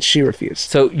engaged. She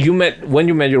refused. So when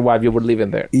you met your wife, you were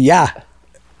living there? Yeah.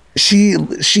 She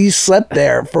slept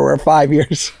there for 5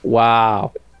 years.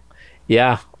 Wow.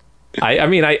 Yeah. I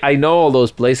mean, I know all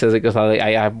those places because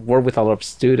I work with a lot of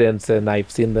students and I've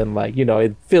seen them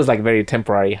it feels like very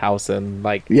temporary house and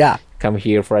come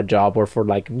here for a job or for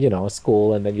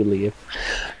school and then you leave.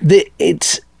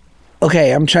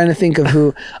 Okay, I'm trying to think of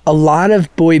who. A lot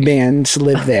of boy bands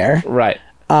live there. Right.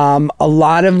 A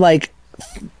lot of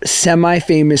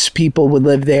semi-famous people would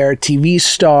live there, TV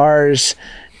stars,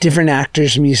 different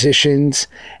actors, musicians.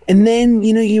 And then,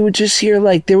 you would just hear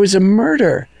like there was a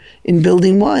murder in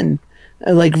building 1.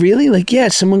 Like, really? Like, yeah,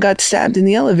 someone got stabbed in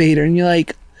the elevator. And you're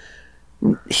like,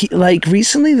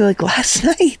 recently? They're like, last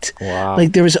night. Wow.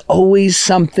 Like, there was always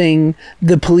something.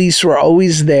 The police were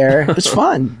always there. It was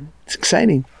fun. It's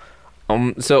exciting.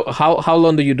 So how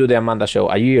long do you do the Amanda show?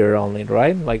 A year only,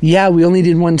 right? Like, yeah, we only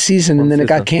did one season and then it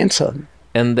got canceled.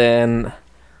 And then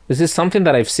this is something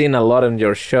that I've seen a lot in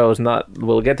your shows.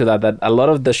 We'll get to that a lot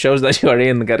of the shows that you are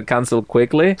in get canceled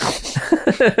quickly.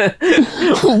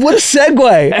 What a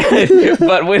segue.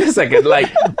 But wait a second,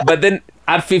 but then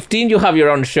at 15 you have your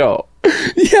own show.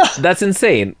 Yeah. That's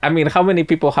insane. I mean, how many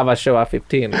people have a show at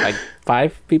 15? Like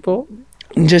 5 people?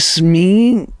 Just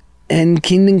me and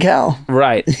Keen and Cal.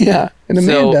 Right. Yeah. And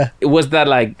Amanda. So was that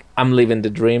like, I'm living the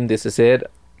dream, this is it?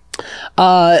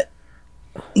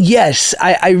 Yes,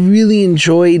 I really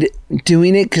enjoyed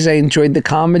doing it because I enjoyed the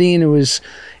comedy and it was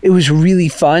really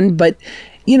fun. But,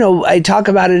 I talk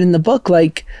about it in the book.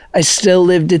 Like, I still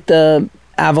lived at the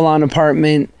Avalon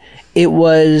apartment. It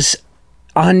was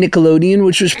on Nickelodeon,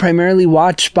 which was primarily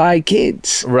watched by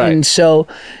kids. Right. And so,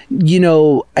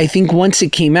 I think once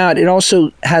it came out, it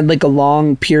also had like a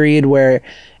long period where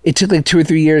it took like 2 or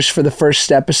 3 years for the first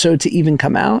episode to even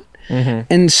come out. Mm-hmm.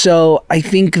 And so I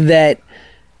think that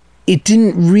it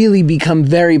didn't really become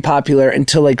very popular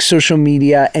until like social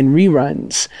media and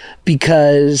reruns,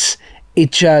 because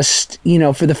it just,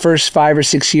 for the first 5 or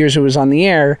 6 years it was on the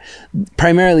air,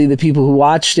 primarily the people who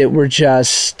watched it were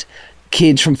just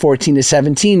kids from 14 to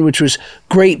 17, which was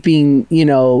great being,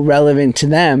 relevant to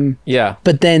them. Yeah.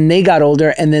 But then they got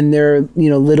older and then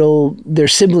their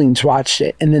siblings watched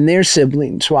it and then their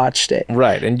siblings watched it.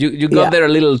 Right. And you got there a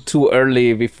little too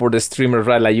early before the streamers,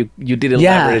 right? Like you didn't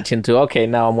leverage into, okay,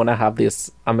 now I'm going to have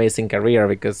this amazing career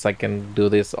because I can do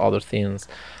these other things.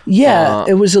 Yeah.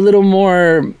 It was a little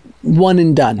more one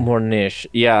and done. More niche.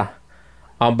 Yeah.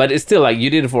 But it's still like you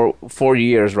did it for 4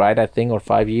 years, right? I think, or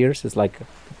 5 years. It's like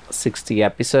 60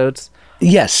 episodes.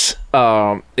 Yes.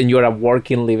 And you're a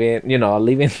working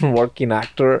working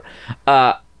actor.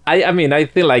 I mean, I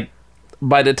feel like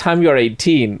by the time you're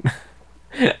 18,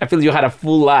 I feel you had a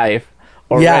full life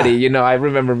already. Yeah. I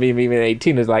remember me being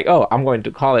 18. It's like, oh, I'm going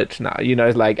to college now.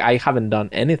 It's like I haven't done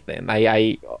anything.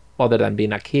 I other than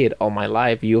being a kid all my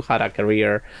life. You had a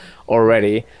career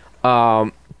already.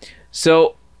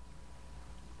 So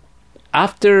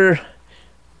after.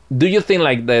 Do you think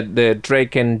like the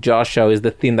Drake and Josh show is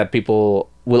the thing that people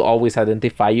will always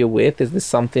identify you with? Is this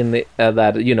something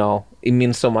that it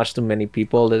means so much to many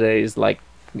people that it is like,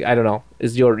 I don't know,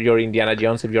 is your Indiana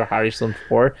Jones if you're Harrison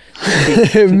Ford?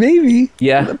 Maybe.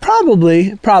 Yeah.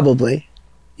 Probably.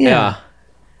 Yeah.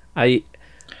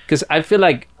 Because I feel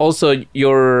like also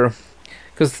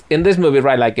because in this movie,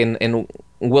 right, like in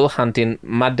Will Hunting,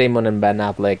 Matt Damon and Ben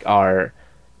Affleck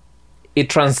it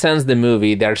transcends the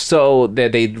movie.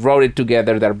 They wrote it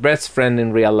together. They're best friends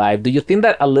in real life. Do you think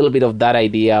that a little bit of that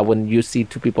idea when you see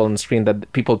 2 people on screen that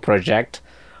people project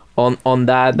on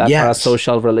that yes.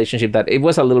 social relationship, that it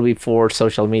was a little before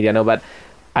social media, no? But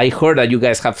I heard that you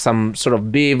guys have some sort of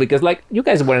beef because like you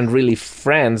guys weren't really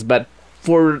friends, but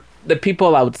for the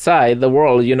people outside the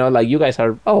world, like you guys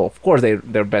are, of course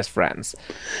they're best friends.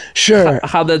 Sure.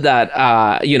 How did that,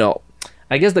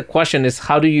 I guess the question is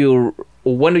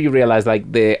when do you realize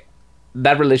like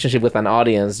that relationship with an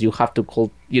audience you have to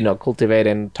cultivate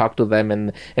and talk to them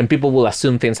and people will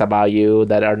assume things about you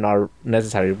that are not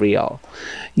necessarily real?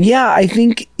 Yeah, I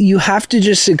think you have to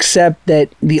just accept that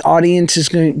the audience is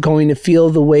going to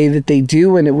feel the way that they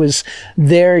do, and it was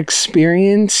their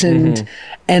experience, and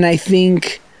I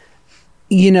think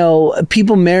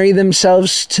people marry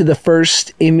themselves to the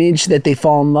first image that they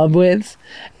fall in love with,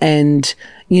 and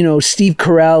Steve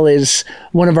Carell is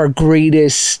one of our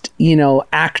greatest,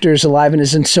 actors alive and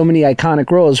is in so many iconic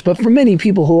roles. But for many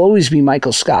people, he'll always be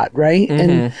Michael Scott, right?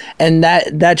 Mm-hmm. And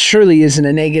that surely isn't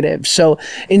a negative. So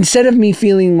instead of me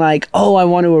feeling like, oh, I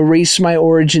want to erase my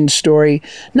origin story,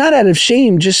 not out of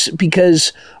shame, just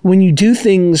because when you do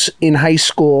things in high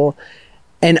school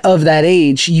and of that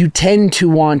age, you tend to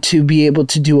want to be able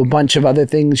to do a bunch of other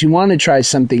things. You want to try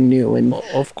something new. And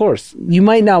of course, you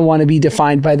might not want to be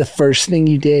defined by the first thing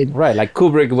you did. Right. Like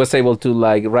Kubrick was able to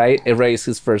erase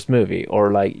his first movie,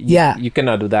 or like, you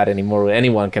cannot do that anymore.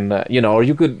 Anyone can, or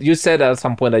you said at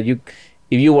some point that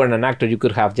if you weren't an actor, you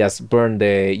could have just burned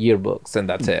the yearbooks and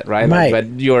that's it. Right. Right.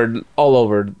 But you're all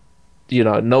over,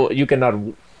 no, you cannot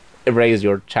erase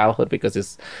your childhood because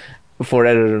it's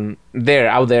they're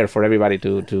out there for everybody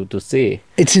to see.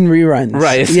 It's in reruns.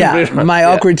 Right. Yeah. My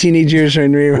awkward teenage years are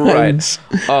in reruns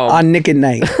on Nick at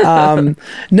Night.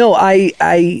 No,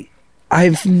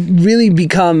 I've really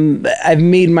I've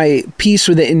made my peace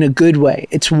with it in a good way.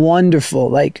 It's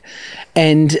wonderful.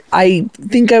 And I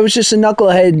think I was just a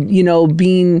knucklehead,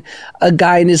 being a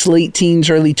guy in his late teens,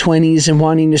 early 20s and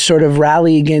wanting to sort of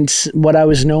rally against what I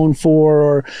was known for,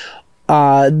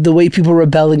 or the way people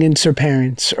rebel against their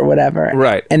parents or whatever.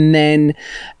 Right. And then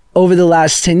over the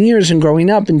last 10 years and growing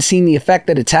up and seeing the effect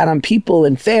that it's had on people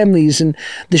and families, and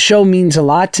the show means a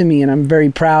lot to me, and I'm very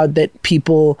proud that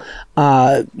people,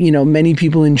 many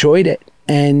people enjoyed it.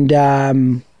 And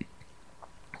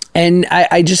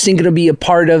I just think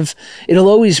it'll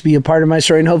always be a part of my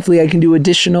story, and hopefully I can do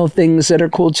additional things that are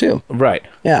cool too. Right.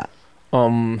 Yeah.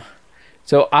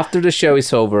 So after the show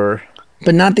is over,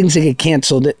 but not things that get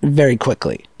canceled very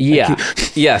quickly. Yeah.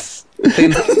 Yes.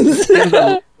 Things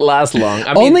that last long.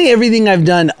 I mean, only everything I've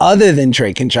done other than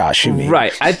Drake and Josh, you mean?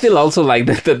 Right. I feel also like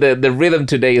the rhythm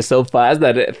today is so fast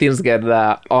that things get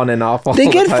on and off. They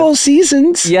get full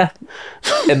seasons. Yeah.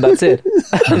 And that's it.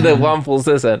 The one full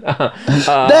season.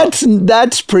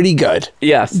 That's pretty good.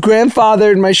 Yes.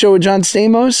 Grandfather in my show with John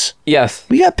Stamos. Yes.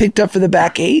 We got picked up for the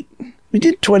back 8. We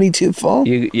did 22 full.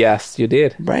 Yes, you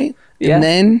did. Right? Yeah. And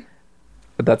then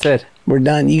that's it. We're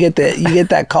done. You get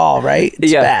that call, right?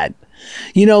 It's bad.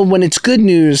 When it's good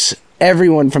news,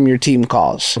 everyone from your team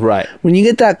calls. Right. When you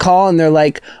get that call and they're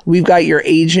like, we've got your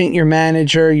agent, your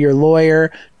manager, your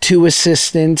lawyer, 2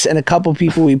 assistants, and a couple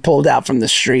people we pulled out from the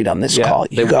street on this call.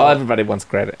 Everybody wants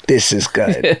credit. This is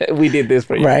good. We did this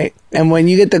for you. Right. And when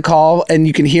you get the call and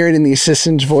you can hear it in the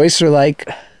assistant's voice, they're like,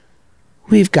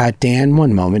 we've got Dan.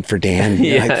 One moment for Dan.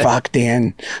 You're like, fuck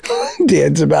Dan.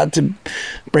 Dan's about to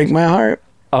break my heart.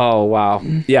 Oh, wow.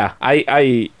 Yeah.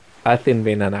 I think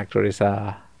being an actor is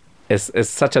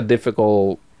such a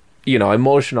difficult,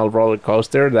 emotional roller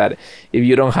coaster that if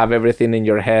you don't have everything in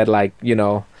your head,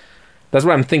 that's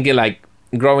what I'm thinking,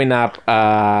 growing up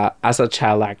as a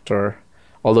child actor,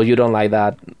 although you don't like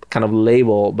that kind of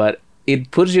label, but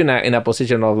it puts you in a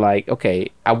position of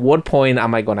okay, at what point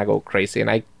am I going to go crazy? And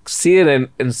I see it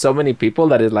in so many people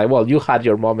that is well, you had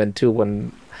your moment too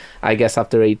when I guess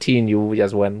after 18 you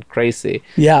just went crazy.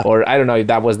 Yeah. Or I don't know if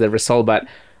that was the result, but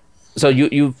so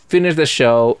you finished the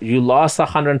show, you lost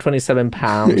 127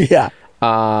 pounds. Yeah.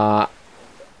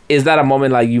 Is that a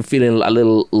moment you feeling a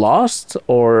little lost,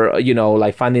 or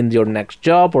finding your next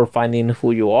job, or finding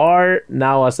who you are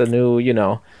now as a new,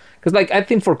 because I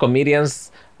think for comedians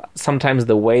sometimes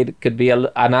the weight could be an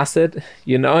asset,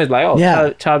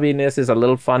 it's chubbiness is a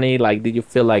little funny. Did you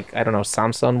feel I don't know,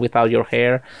 Samson without your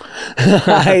hair?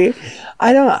 I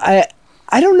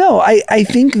don't know. I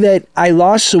think that I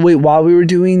lost the weight while we were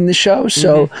doing the show.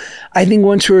 So I think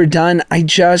once we were done, I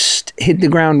just hit the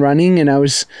ground running, and I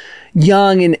was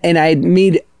young, and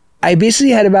I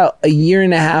basically had about a year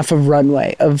and a half of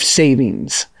runway of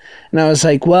savings. And I was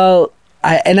like, well,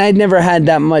 I'd never had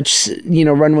that much,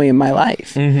 runway in my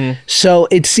life. So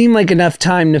it seemed like enough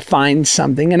time to find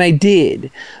something, and I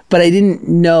did, but I didn't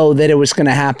know that it was going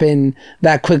to happen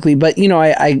that quickly. But,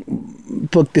 I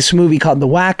booked this movie called The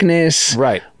Whackness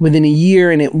within a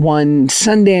year, and it won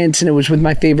Sundance, and it was with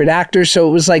my favorite actor. So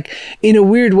it was in a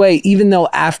weird way, even though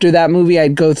after that movie,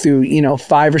 I'd go through,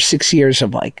 5 or 6 years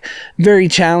of very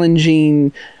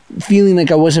challenging, feeling like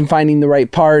I wasn't finding the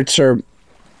right parts or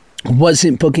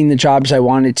wasn't booking the jobs I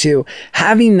wanted to.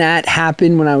 Having that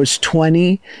happen when I was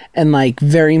 20 and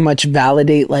very much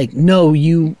validate no,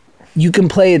 you can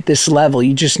play at this level.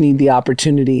 You just need the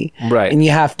opportunity. Right. And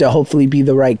you have to hopefully be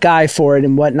the right guy for it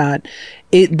and whatnot.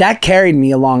 That carried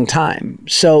me a long time.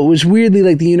 So it was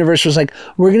weirdly the universe was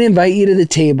we're going to invite you to the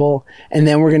table and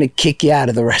then we're going to kick you out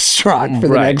of the restaurant for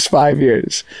the next 5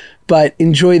 years. But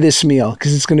enjoy this meal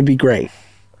because it's going to be great.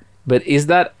 But is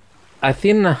that, I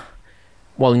think...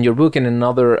 Well, in your book and in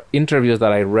other interviews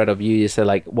that I read of you, you said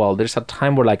there's a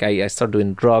time where I start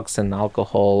doing drugs and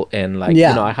alcohol and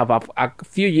I have a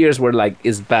few years where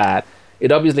it's bad.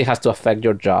 It obviously has to affect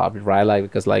your job, right?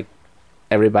 Because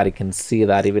everybody can see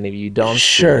that even if you don't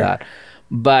see that.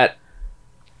 But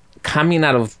coming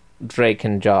out of Drake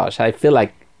and Josh, I feel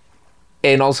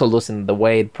and also losing the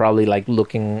weight, probably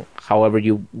looking however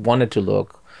you wanted to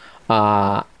look.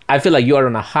 I feel you are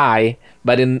on a high,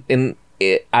 but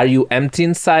are you empty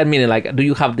inside? Meaning, do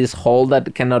you have this hole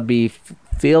that cannot be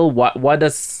filled? What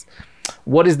is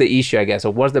the issue, I guess,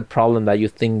 or what's the problem that you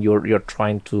think you're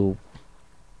trying to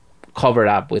cover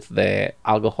up with the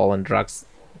alcohol and drugs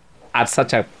at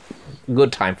such a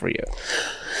good time for you?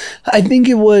 I think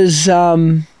it was,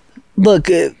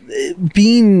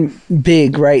 being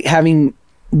big, right? Having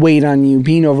weight on you,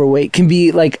 being overweight, can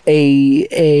be like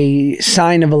a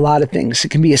sign of a lot of things.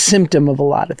 It can be a symptom of a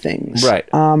lot of things. Right.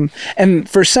 And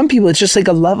for some people, it's just like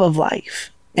a love of life.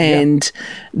 And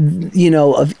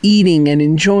of eating and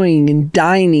enjoying and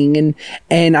dining,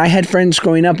 and I had friends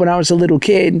growing up when I was a little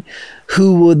kid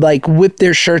who would like whip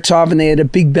their shirts off, and they had a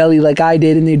big belly like I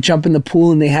did, and they'd jump in the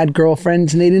pool, and they had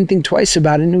girlfriends, and they didn't think twice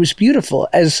about it, and it was beautiful,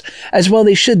 as well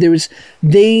they should.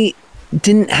 They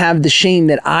didn't have the shame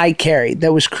that I carried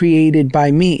that was created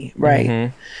by me, right?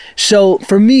 Mm-hmm. So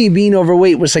for me, being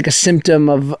overweight was like a symptom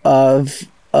of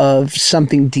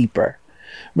something deeper.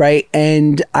 Right.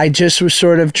 And I just was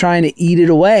sort of trying to eat it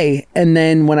away. And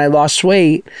then when I lost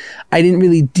weight, I didn't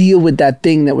really deal with that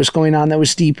thing that was going on that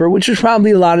was deeper, which was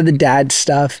probably a lot of the dad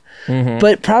stuff,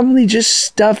 but probably just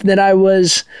stuff that I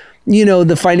was,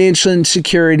 the financial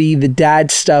insecurity, the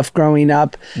dad stuff growing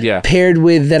up, paired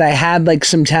with that I had like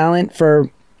some talent for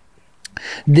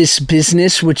this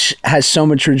business, which has so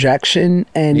much rejection.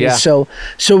 And so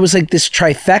it was like this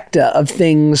trifecta of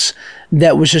things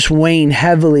that was just weighing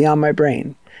heavily on my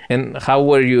brain. And how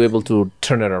were you able to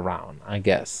turn it around, I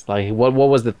guess? Like, what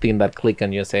was the thing that clicked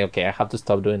on you and say, okay, I have to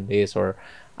stop doing this, or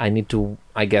I need to,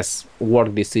 I guess,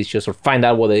 work these issues or find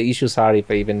out what the issues are,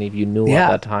 even if you knew at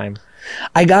that time?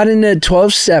 I got into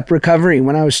 12-step recovery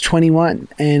when I was 21,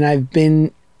 and I've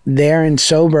been there and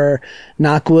sober,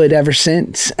 knock wood, ever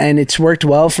since. And it's worked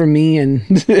well for me.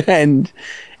 And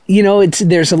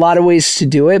there's a lot of ways to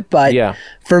do it, but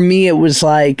for me, it was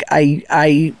like,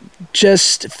 I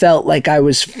just felt like I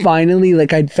was finally,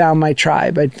 like I'd found my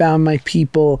tribe. I'd found my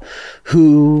people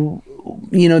who,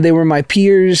 they were my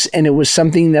peers, and it was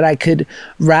something that I could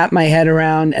wrap my head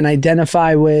around and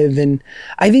identify with. And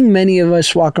I think many of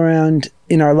us walk around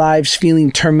in our lives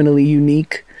feeling terminally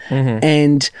unique. Mm-hmm.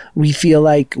 And we feel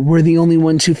like we're the only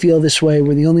ones who feel this way.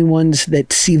 We're the only ones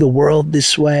that see the world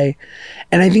this way.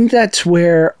 And I think that's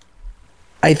where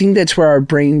our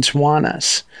brains want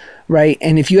us, right?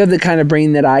 And if you have the kind of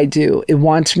brain that I do, it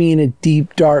wants me in a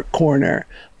deep, dark corner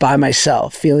by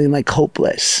myself, feeling like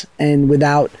hopeless and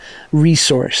without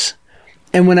resource.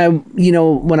 And when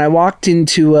I walked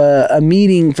into a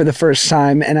meeting for the first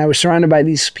time, and I was surrounded by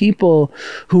these people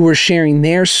who were sharing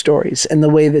their stories and the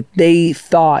way that they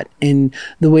thought and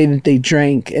the way that they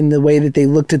drank and the way that they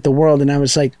looked at the world, and I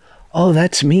was like, oh,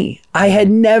 that's me. I had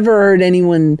never heard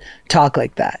anyone talk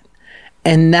like that.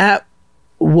 And that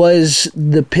was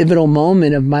the pivotal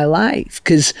moment of my life,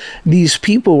 because these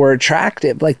people were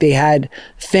attractive. Like, they had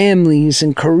families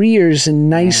and careers and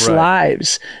nice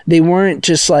lives. They weren't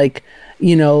just like,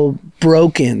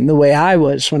 broken the way I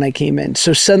was when I came in.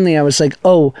 So suddenly I was like,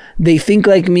 oh, they think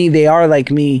like me, they are like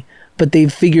me, but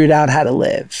they've figured out how to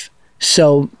live.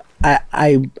 So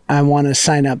I want to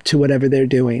sign up to whatever they're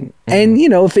doing. And,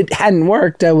 if it hadn't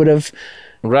worked, I would have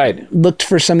looked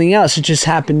for something else. It just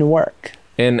happened to work.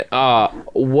 And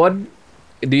what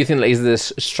do you think is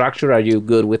this structure? Are you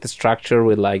good with the structure,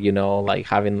 with like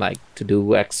having like to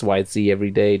do X, Y, Z every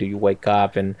day? Do you wake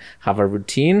up and have a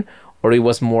routine, or it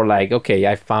was more like, okay,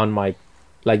 I found my,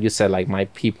 like you said, like my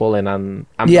people, and I'm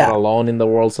not alone in the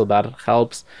world, so that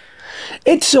helps?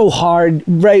 It's so hard,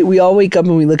 right? We all wake up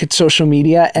and we look at social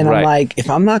media, and I'm like, if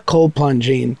I'm not cold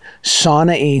plunging,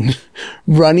 saunaing,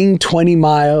 running 20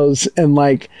 miles, and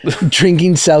like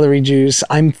drinking celery juice,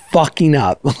 I'm fucking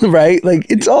up, right? Like,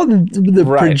 it's all the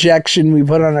projection we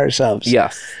put on ourselves.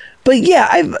 Yes. But yeah,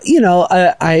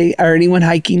 I already went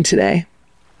hiking today,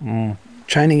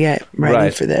 trying to get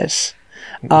ready for this.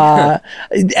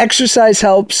 Exercise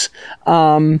helps.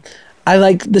 I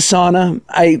like the sauna.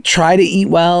 I try to eat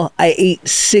well. I ate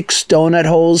 6 donut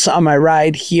holes on my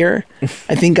ride here.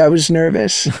 I think I was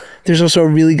nervous. There's also a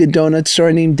really good donut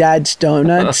store named Dad's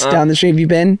Donuts down the street. Have you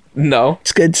been? No.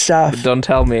 It's good stuff. Don't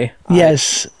tell me.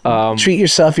 Yes. Treat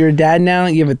yourself. You're a dad now.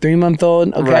 You have a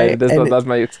 3-month-old. Okay. Right. That's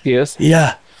my excuse.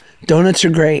 Yeah. Donuts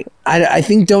are great. I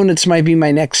think donuts might be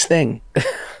my next thing.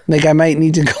 Like, I might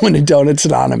need to go into Donuts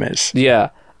Anonymous.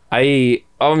 Yeah. I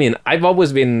mean, I've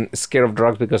always been scared of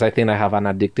drugs because I think I have an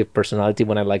addictive personality.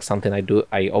 When I like something,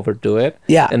 I overdo it.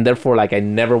 Yeah. And therefore, like, I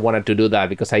never wanted to do that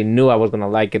because I knew I was going to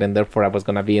like it, and therefore I was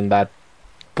going to be in that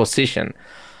position.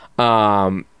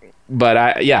 But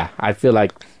I feel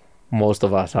like most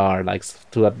of us are, like,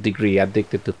 to a degree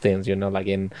addicted to things, like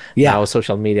in now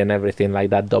social media and everything, like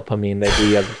that dopamine that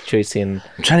we are chasing.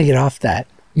 I'm trying to get off that.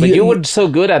 But you were so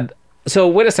good at... So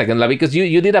wait a second, like, because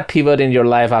you did a pivot in your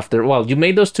life after, well, you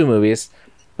made those 2 movies,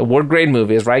 were great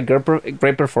movies, right?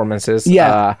 Great performances.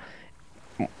 Yeah.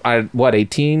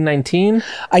 18, 19?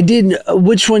 I did,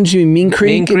 which ones you mean? Mean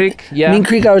Creek? Mean Creek, yeah. Mean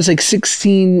Creek, I was like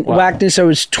 16. Wow. Whackness, I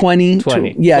was 20.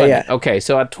 20. Yeah, 20. yeah. Okay,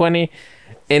 so at 20,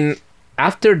 and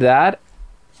after that,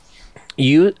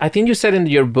 I think you said in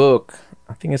your book,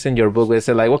 I think it's in your book, where it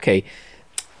said like, okay,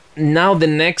 now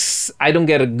I don't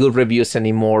get good reviews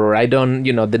anymore, or I don't,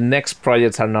 the next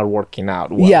projects are not working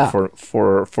out well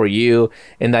for you.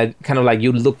 And that kind of like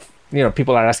you look,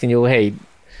 people are asking you, hey,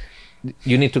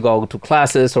 you need to go to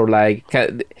classes, or like,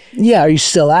 are you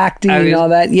still acting and all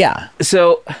that? Yeah.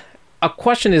 So a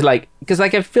question is like, because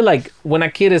like I feel like when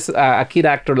a kid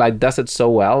actor like does it so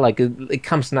well, like it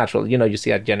comes natural. You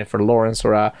see a Jennifer Lawrence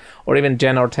or even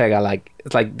Jenna Ortega, like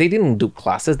it's like they didn't do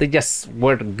classes, they just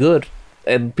were good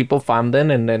and people found them,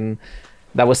 and then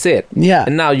that was it. Yeah.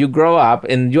 And now you grow up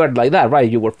and you are like that, right?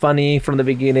 You were funny from the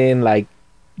beginning, like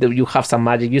you have some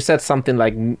magic. You said something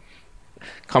like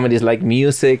comedy is like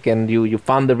music, and you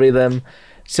found the rhythm.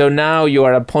 So now you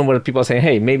are at a point where people say,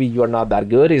 hey, maybe you are not that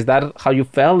good. Is that how you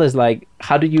felt? Is like,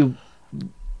 how do you...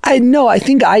 I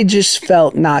think I just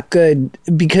felt not good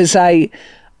because I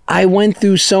went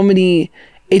through so many...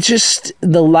 It's just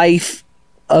the life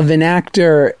of an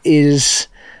actor is,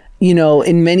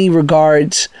 in many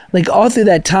regards, like all through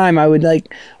that time, I would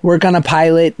like work on a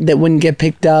pilot that wouldn't get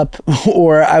picked up,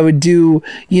 or I would do,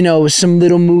 some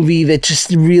little movie that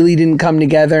just really didn't come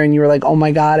together. And you were like, oh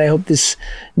my God, I hope this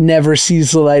never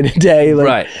sees the light of day. Like,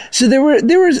 right. So there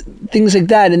were things like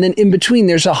that. And then in between,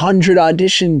 there's 100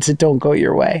 auditions that don't go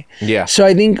your way. Yeah. So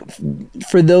I think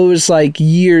for those like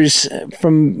years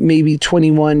from maybe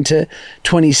 21 to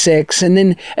 26, and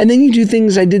then you do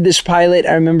things. I did this pilot,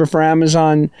 I remember, for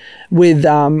Amazon with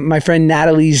my friend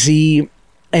Natalie Z,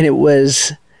 and it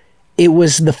was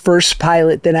the first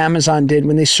pilot that Amazon did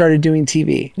when they started doing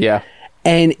TV. Yeah.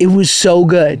 And it was so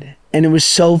good, and it was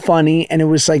so funny, and it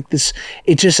was like this,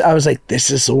 I was like, this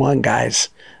is the one, guys.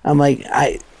 I'm like,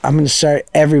 I'm going to start,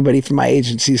 everybody from my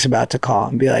agency is about to call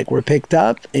and be like, we're picked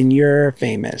up and you're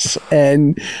famous.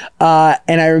 And I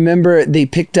remember they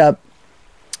picked up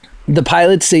the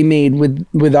pilots they made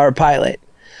with our pilot.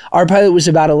 Our pilot was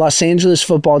about a Los Angeles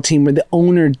football team where the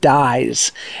owner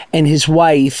dies, and his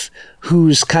wife,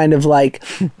 who's kind of like,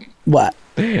 what?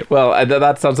 Well,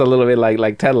 that sounds a little bit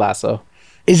like Ted Lasso.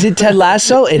 Is it Ted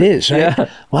Lasso? It is, right? Yeah.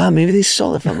 Wow, maybe they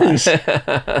stole it from us.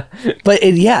 But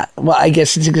well, I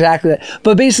guess it's exactly that.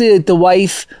 But basically, the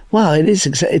wife, wow,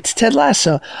 it's Ted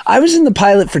Lasso. I was in the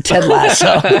pilot for Ted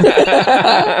Lasso.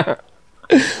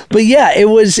 But yeah,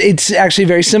 it's actually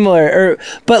very similar.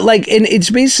 But like, and it's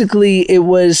basically, it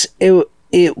was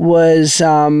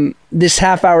this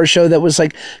half-hour show that was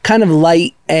like kind of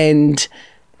light, and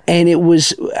it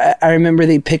was, I remember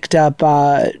they picked up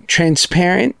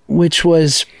Transparent, which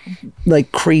was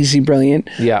like crazy brilliant.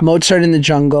 Yeah. Mozart in the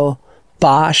Jungle,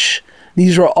 Bosch.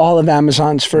 These were all of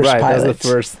Amazon's first pilots.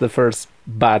 Right, that's the first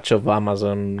batch of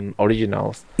Amazon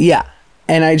originals. Yeah.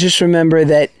 And I just remember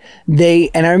that they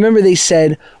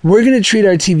said, we're going to treat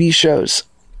our TV shows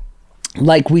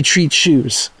like we treat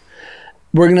shoes.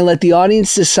 We're going to let the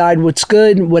audience decide what's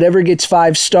good. Whatever gets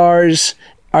 5 stars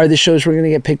are the shows we're going to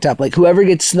get picked up. Like whoever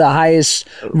gets the highest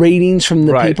ratings from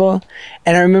the people.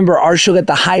 And I remember our show got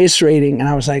the highest rating, and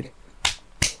I was like,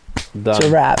 done. It's a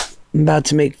wrap. I'm about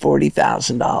to make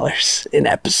 $40,000 an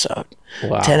episode.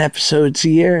 Wow. 10 episodes a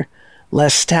year,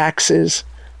 less taxes,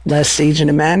 less agent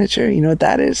and manager. You know what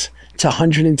that is? It's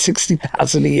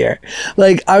 $160,000 a year.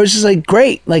 Like, I was just like,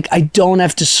 great. Like, I don't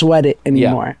have to sweat it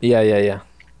anymore. Yeah.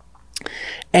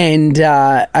 And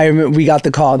I remember we got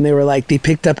the call, and they were like, they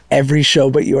picked up every show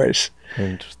but yours.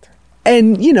 Interesting.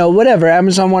 And, whatever.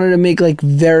 Amazon wanted to make like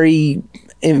very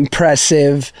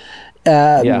impressive,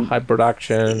 high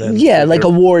production. And like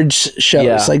awards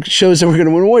shows, like shows that were going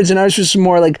to win awards. And ours was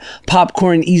more like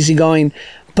popcorn, easygoing.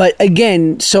 But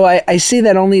again, so I say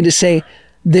that only to say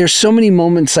there's so many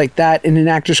moments like that in an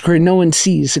actor's career no one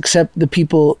sees except the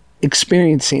people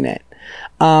experiencing it.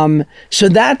 So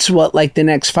that's what like the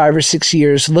next 5 or 6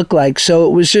 years look like. So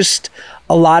it was just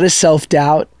a lot of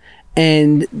self-doubt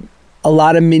and a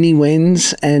lot of mini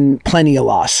wins and plenty of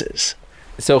losses.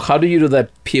 So how do you do that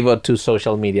pivot to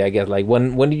social media? I guess like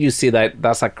when did you see that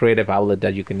that's a creative outlet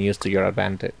that you can use to your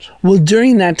advantage? Well,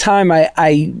 during that time,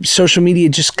 I social media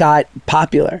just got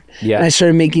popular. Yeah. And I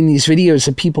started making these videos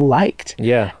that people liked.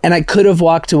 Yeah. And I could have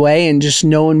walked away and just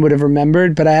no one would have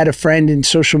remembered. But I had a friend in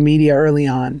social media early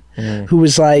on who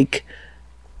was like,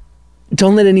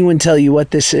 don't let anyone tell you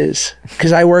what this is,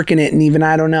 because I work in it and even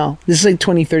I don't know. This is like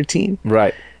 2013.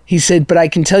 Right. He said, but I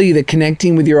can tell you that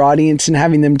connecting with your audience and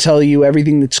having them tell you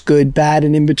everything that's good, bad,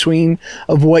 and in between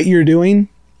of what you're doing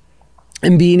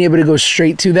and being able to go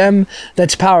straight to them,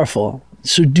 that's powerful.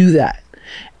 So do that.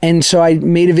 And so I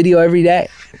made a video every day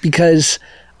because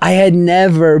I had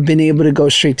never been able to go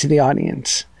straight to the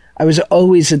audience. I was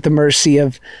always at the mercy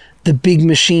of the big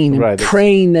machine and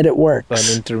praying that it works.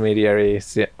 An intermediary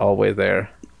is always there.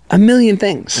 A million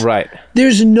things. Right.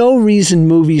 There's no reason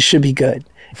movies should be good.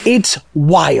 It's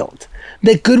wild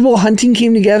that Good Will Hunting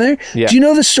came together. Yeah. Do you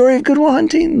know the story of Good Will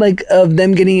Hunting? Like, of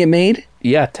them getting it made?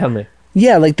 Yeah, tell me.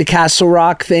 Yeah, like the Castle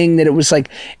Rock thing, that it was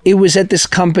at this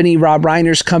company, Rob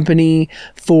Reiner's company,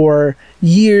 for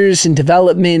years in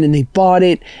development, and they bought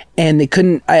it, and they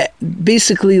couldn't,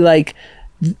 originally,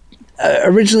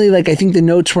 like, I think the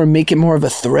notes were make it more of a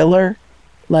thriller.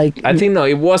 Like, I think, no,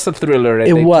 it was a thriller.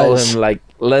 And they told him, like,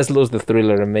 let's lose the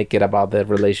thriller and make it about the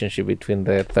relationship between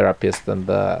the therapist and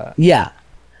the... Yeah.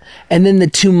 And then the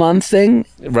 2-month thing.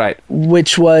 Right.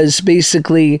 Which was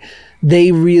basically...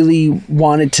 They really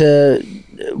wanted to,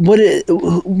 what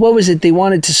was it? They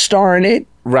wanted to star in it.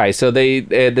 Right. So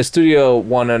the studio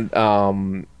wanted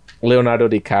Leonardo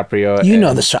DiCaprio. You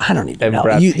know the story. I don't even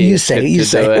know. You say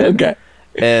it. Okay.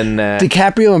 And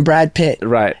DiCaprio and Brad Pitt.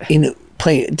 Right.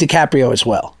 Play DiCaprio as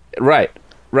well. Right.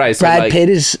 Right. So Brad Pitt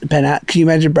has been out. Can you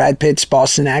imagine Brad Pitt's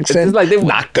Boston accent? It's like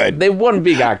not good. They weren't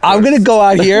big actors. I'm going to go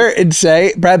out here and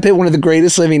say Brad Pitt, one of the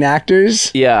greatest living actors.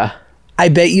 Yeah. I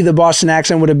bet you the Boston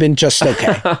accent would have been just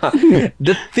okay.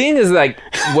 The thing is, like,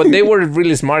 what they were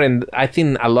really smart, and I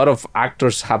think a lot of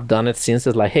actors have done it since,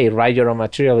 is like, hey, write your own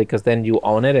material, because then you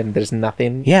own it and there's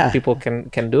nothing people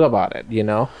can do about it, you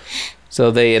know? So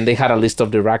they had a list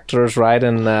of directors, right?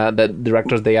 And the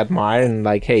directors they admire, and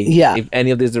like, hey, if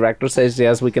any of these directors says,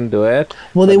 yes, we can do it.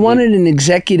 Well, they wanted an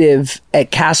executive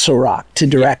at Castle Rock to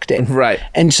direct it. Right.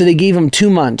 And so they gave him 2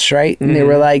 months, right? And they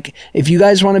were like, if you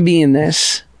guys want to be in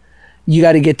this... You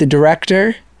got to get the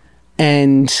director,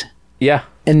 and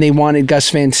they wanted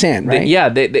Gus Van Sant, right?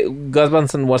 Gus Van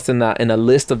Sant was in a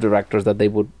list of directors that they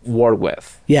would work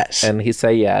with. Yes, and he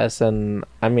said yes, and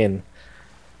I mean,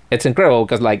 it's incredible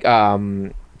because like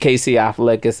Casey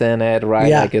Affleck is in it, right?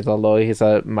 Yeah. Like, although he's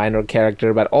a minor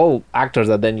character, but all actors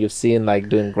that then you've seen like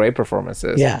doing great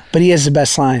performances. Yeah, but he has the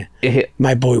best line.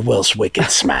 My boy Will's wicked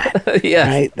smart. Yeah,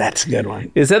 right. That's a good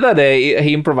one. He said that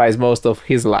he improvised most of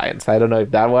his lines. I don't know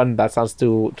if that sounds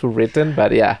too written,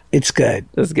 but yeah, it's good.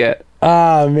 It's good.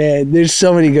 Oh man, there's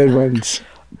so many good ones.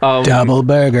 Double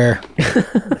burger.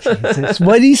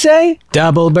 What did he say?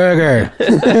 Double burger.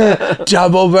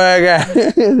 Double burger.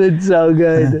 That's so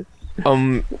good.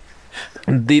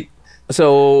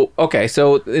 So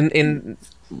in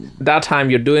that time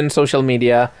you're doing social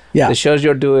media. Yeah. The shows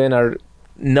you're doing are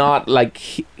not like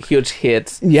huge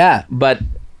hits. Yeah. But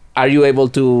are you able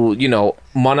to,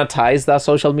 monetize that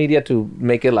social media to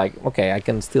make it like, okay, I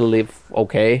can still live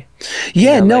okay?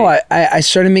 Yeah, I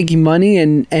started making money,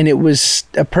 and it was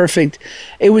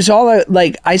it was all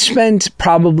like, I spent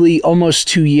probably almost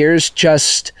 2 years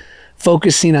just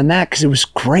focusing on that because it was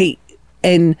great.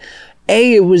 And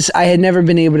I had never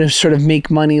been able to sort of make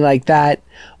money like that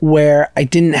where I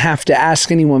didn't have to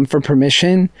ask anyone for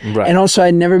permission. Right. And also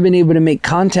I'd never been able to make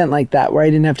content like that where I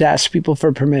didn't have to ask people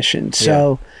for permission.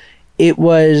 So it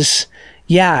was,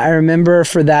 I remember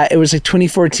for that, it was like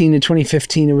 2014 to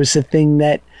 2015. It was the thing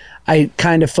that I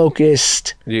kind of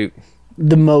focused the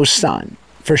most on,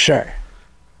 for sure.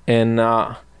 And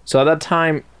so at that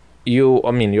time,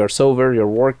 you're sober, you're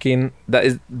working.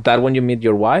 Is that when you meet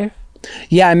your wife?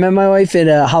 Yeah, I met my wife at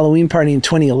a Halloween party in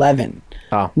 2011.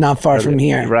 Oh, not far from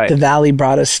here. Right. The Valley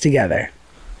brought us together.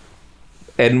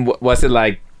 And was it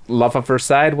like love at first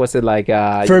sight? Was it like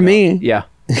for me? Yeah.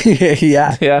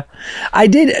 Yeah. I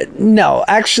did. No,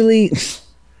 actually,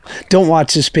 don't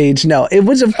watch this page. No, it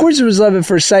was. Of course, it was love at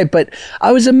first sight, but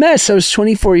I was a mess. I was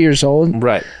 24 years old.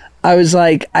 Right. I was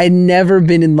like, I'd never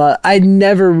been in love. I'd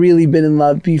never really been in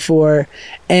love before,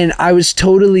 and I was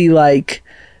totally like,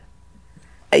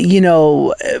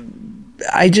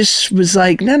 I just was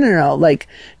like, no. Like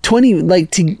 20,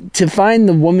 like to find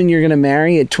the woman you're gonna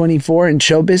marry at 24 in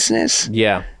show business.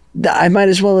 Yeah, I might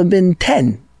as well have been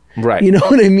 10. Right. You know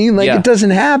what I mean? Like it doesn't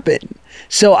happen.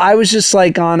 So I was just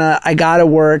like I gotta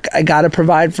work. I gotta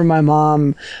provide for my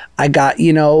mom. I got,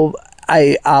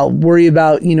 I'll worry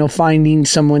about, finding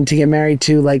someone to get married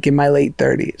to like in my late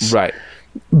 30s. Right.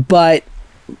 But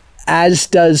as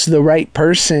does the right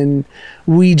person,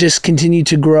 we just continue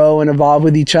to grow and evolve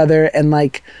with each other, and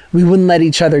like we wouldn't let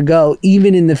each other go,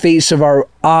 even in the face of our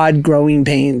odd growing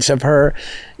pains of her,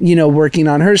 working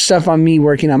on her stuff, on me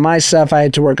working on my stuff. I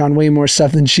had to work on way more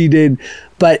stuff than she did,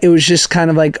 but it was just kind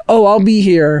of like, oh, I'll be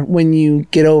here when you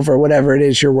get over whatever it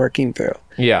is you're working through.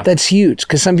 Yeah, that's huge,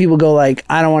 because some people go like,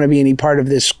 I don't want to be any part of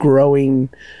this growing,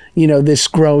 this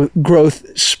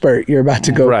growth spurt you're about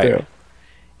to go through.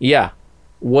 Yeah.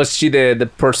 Was she the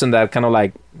person that kind of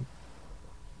like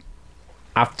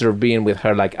after being with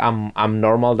her, like I'm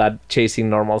normal, that chasing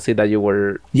normalcy that you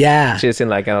were chasing,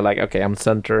 like kind of like, okay, I'm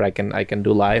center, I can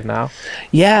do life now.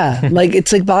 Yeah, like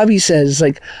it's like Bobby says,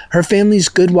 like her family's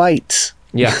good whites.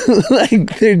 Yeah.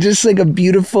 Like they're just like a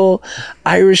beautiful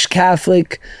Irish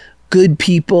Catholic, good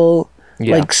people,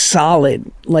 like solid.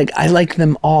 Like I like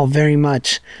them all very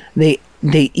much. They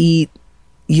eat,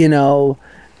 you know,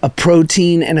 a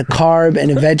protein and a carb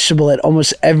and a vegetable at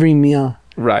almost every meal.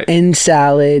 Right. And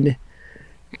salad.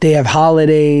 They have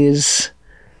holidays.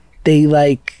 They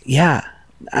like, they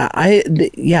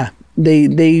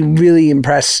really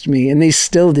impressed me, and they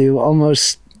still do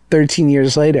almost 13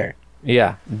 years later.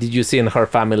 Yeah. Did you see in her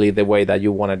family the way that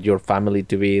you wanted your family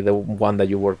to be, the one that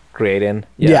you were creating?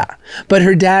 Yeah. But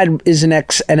her dad is an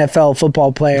ex-NFL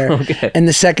football player. Okay. And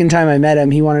the second time I met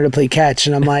him, he wanted to play catch.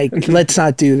 And I'm like, let's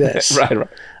not do this. Right.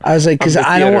 I was like, because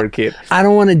I don't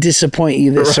want to disappoint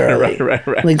you this early.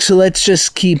 Right. Like, so let's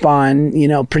just keep on, you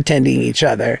know, pretending each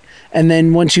other. And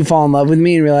then once you fall in love with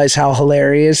me and realize how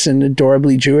hilarious and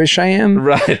adorably Jewish I am,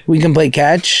 we can play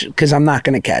catch, because I'm not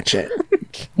going to catch it.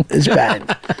 It's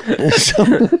bad.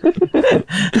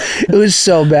 It was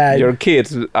so bad. Your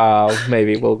kids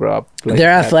maybe will grow up.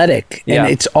 They're athletic, and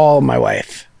it's all my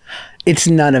wife. It's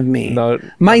none of me.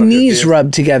 My knees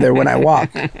rub together when I walk,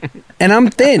 and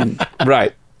I'm thin.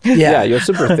 Right. Yeah, you're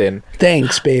super thin.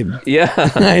 Thanks, babe. Yeah,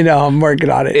 I know. I'm working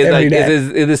on it every day.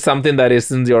 It is something that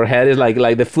is in your head. Is like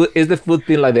the food. Is the food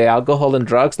thing like the alcohol and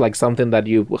drugs? Like something that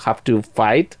you have to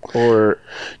fight, or?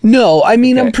 No, I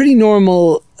mean I'm pretty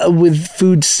normal with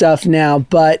food stuff now,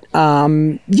 but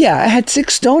I had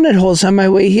 6 donut holes on my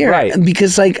way here, right?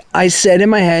 Because like I said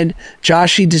in my head,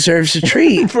 Joshy deserves a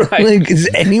treat. Right? Like, is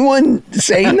anyone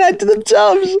saying that to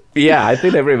themselves? Yeah, I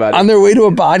think everybody on their way to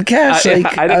a podcast. I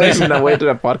don't know on their way to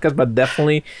a podcast, but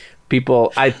definitely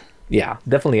people.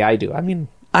 Definitely I do. I mean,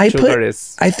 I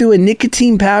threw a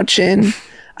nicotine pouch in.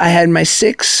 I had my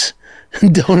 6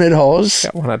 donut holes. I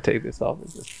want to take this off.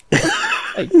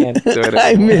 I can't do it anymore.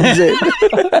 I miss it.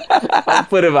 I'll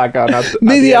put it back on.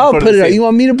 Maybe I'll put it on. You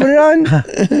want me to put it on?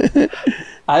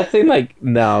 I think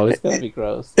no, it's gonna be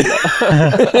gross.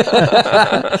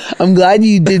 I'm glad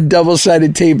you did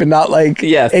double-sided tape and not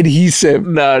adhesive.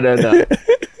 No.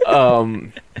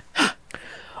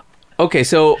 Okay,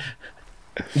 so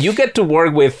you get to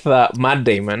work with Matt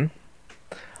Damon.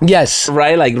 Yes.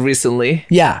 Right, like recently.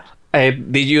 Yeah.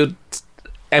 Did you?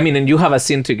 I mean, and you have a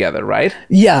scene together, right?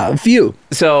 Yeah, a few.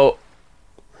 So,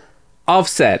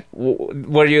 offset,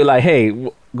 were you like, hey,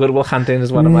 Good Will Hunting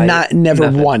is one of my...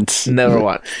 Never once. Never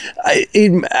once.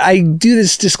 I do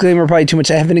this disclaimer probably too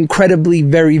much. I have an incredibly,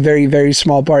 very, very, very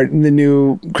small part in the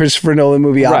new Christopher Nolan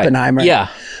movie, Oppenheimer. Right. Yeah.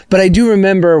 But I do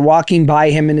remember walking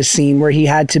by him in a scene where he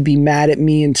had to be mad at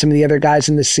me and some of the other guys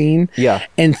in the scene. Yeah.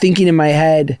 And thinking in my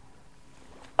head,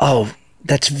 oh,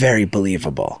 that's very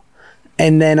believable.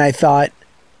 And then I thought,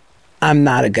 I'm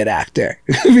not a good actor.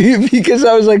 Because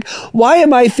I was like, why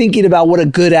am I thinking about what a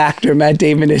good actor Matt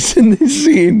Damon is in this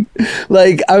scene?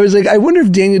 Like, I was like, I wonder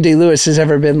if Daniel Day-Lewis has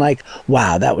ever been like,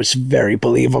 wow, that was very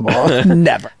believable.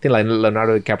 Never. I think like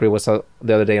Leonardo DiCaprio was the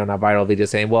other day on a viral video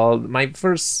saying, well, my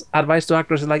first advice to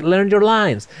actors is like, learn your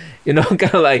lines. You know,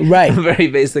 kind of like very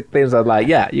basic things that like,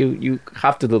 you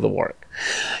have to do the work.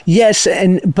 Yes,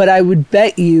 but I would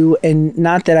bet you, and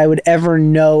not that I would ever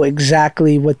know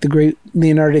exactly what the great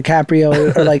Leonardo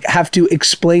DiCaprio or like have to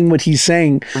explain what he's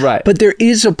saying. Right. But there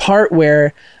is a part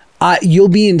where you'll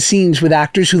be in scenes with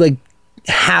actors who like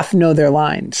half know their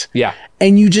lines. Yeah.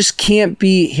 And you just can't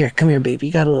be here. Come here, baby.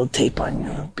 You got a little tape on you, a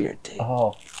little beard tape.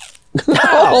 Oh.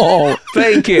 Oh,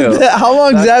 thank you. How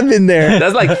long's that been there?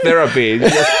 That's like therapy.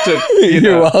 Just took,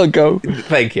 You're welcome.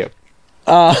 Thank you.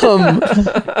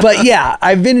 But yeah,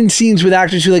 I've been in scenes with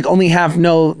actors who like only half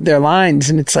know their lines,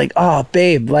 and it's like, oh,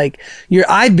 babe, like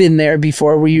I've been there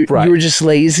before where you were just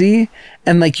lazy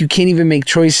and like you can't even make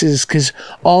choices because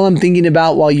all I'm thinking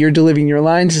about while you're delivering your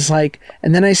lines is like,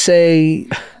 and then I say,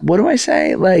 what do I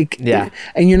say? Like,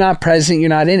 and you're not present, you're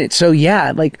not in it. So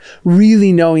yeah, like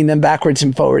really knowing them backwards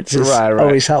and forwards is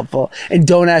always helpful. And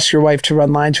don't ask your wife to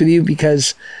run lines with you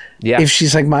because if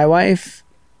she's like my wife,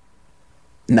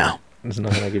 no. It's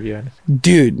not gonna give you anything.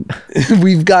 Dude,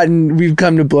 we've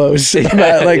come to blows. We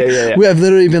have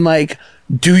literally been like,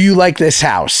 do you like this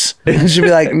house? And she'll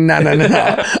be like, no.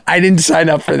 I didn't sign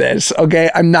up for this. Okay.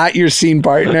 I'm not your scene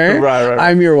partner. Right.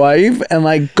 I'm your wife. And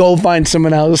like, go find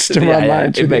someone else to run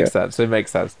lines with. It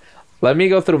makes sense. Let me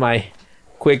go through my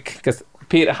quick, because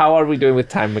Pete, how are we doing with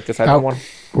time? Because I don't want...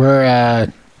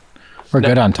 We're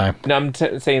good on time. No, I'm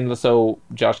saying so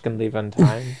Josh can leave on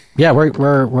time. Yeah, we're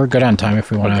good on time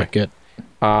if we want to get.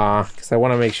 Because I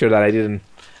want to make sure that I didn't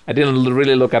I didn't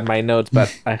really look at my notes,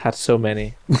 but I had so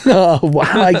many. Oh, wow.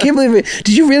 I can't believe it.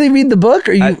 Did you really read the book?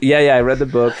 Or you? Yeah, I read the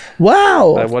book.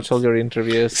 Wow. I watched all your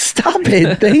interviews. Stop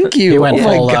it. Thank you. He went oh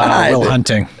full my God. Will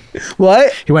Hunting.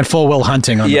 What? He went full Will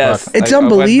Hunting on the book. It's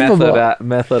unbelievable. I went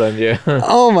method on you.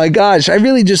 Oh my gosh. I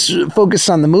really just focused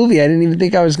on the movie. I didn't even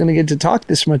think I was going to get to talk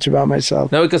this much about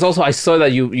myself. No, because also I saw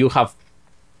that you have,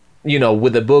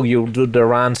 with the book, you do the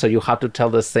run, so you have to tell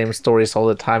the same stories all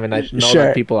the time. And I know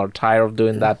that people are tired of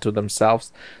doing that to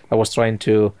themselves. I was trying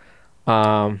to,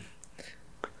 okay,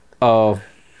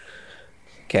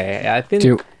 I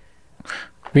think...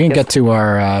 We can get to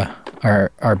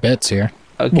our bits here.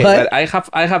 Okay, but I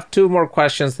have two more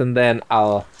questions, and then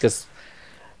because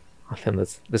I think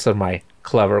these are my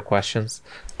clever questions.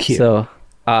 Cute. So,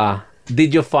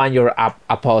 did you find your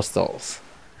apostles?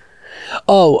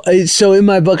 Oh, so in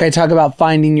my book, I talk about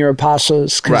finding your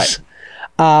apostles. Right.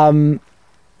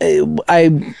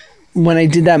 When I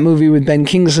did that movie with Ben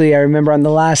Kingsley, I remember on the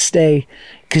last day,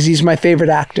 because he's my favorite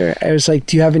actor, I was like,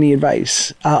 do you have any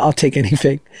advice? I'll take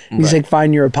anything. He's like,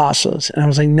 find your apostles. And I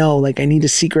was like, no, like I need a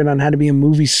secret on how to be a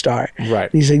movie star.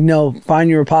 Right. And he's like, no, find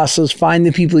your apostles, find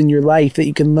the people in your life that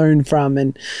you can learn from,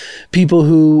 and people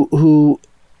who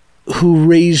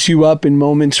raise you up in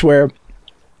moments where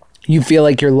you feel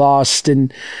like you're lost,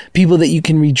 and people that you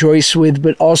can rejoice with,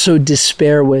 but also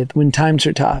despair with when times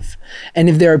are tough. And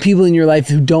if there are people in your life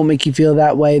who don't make you feel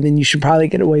that way, then you should probably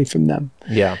get away from them.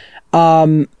 Yeah.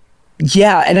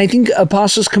 Yeah. And I think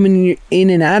apostles come in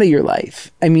and out of your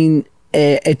life. I mean,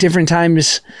 at different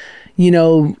times,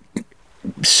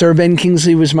 Sir Ben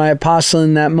Kingsley was my apostle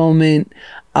in that moment.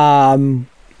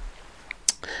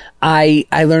 I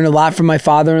learned a lot from my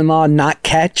father-in-law, not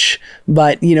Ketch,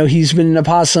 but he's been an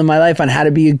apostle in my life on how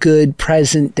to be a good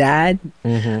present dad.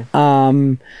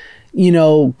 Mm-hmm.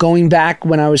 Going back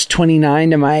when I was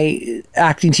 29 to my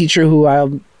acting teacher, who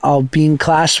I'll be in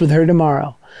class with her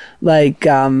tomorrow,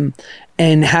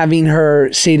 and having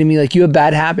her say to me, like, you have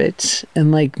bad habits,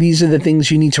 and like these are the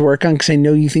things you need to work on, because I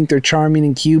know you think they're charming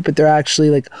and cute, but they're actually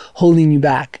like holding you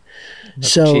back.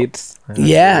 That's so cheats.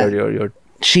 Yeah. You're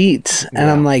cheats. And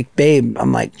I'm like, babe,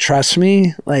 trust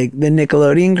me, like the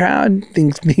Nickelodeon crowd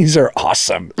thinks these are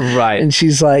awesome. Right. And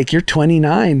she's like, you're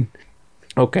 29.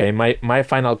 Okay, my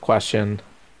final question.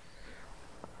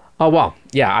 Oh, well,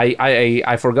 yeah,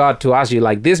 I forgot to ask you,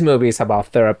 like, this movie is about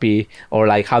therapy, or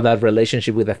like how that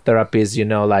relationship with the therapist, did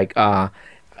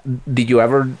you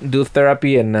ever do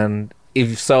therapy? And then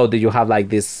if so, did you have like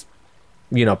this,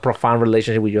 profound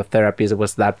relationship with your therapist?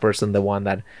 Was that person the one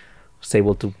that was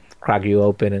able to crack you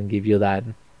open and give you that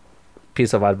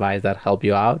piece of advice that helped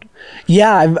you out?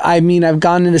 Yeah, I've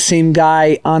gone to the same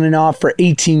guy on and off for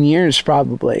 18 years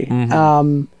probably.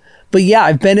 Mm-hmm. But yeah,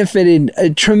 I've benefited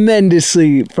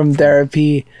tremendously from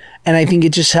therapy, and I think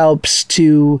it just helps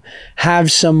to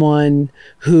have someone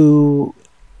who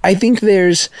I think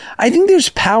there's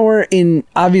power in,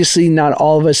 obviously not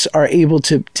all of us are able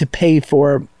to pay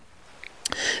for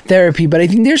therapy, but I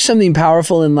think there's something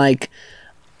powerful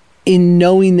in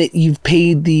knowing that you've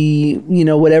paid the,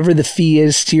 whatever the fee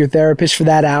is to your therapist for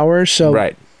that hour. So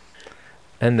right.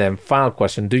 And then final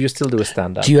question, do you still do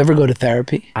stand-up? Do you ever go to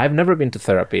therapy? I've never been to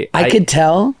therapy. I could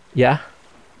tell. Yeah?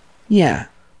 Yeah.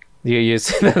 You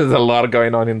see there's a lot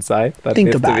going on inside. That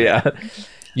Think about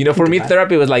it. For me,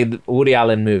 therapy was like Woody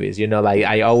Allen movies, like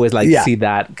I always see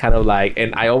that kind of like,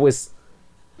 and I always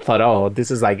thought, oh,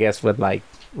 this is, I guess, what like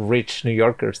rich New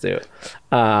Yorkers do.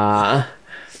 But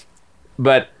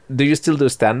do you still do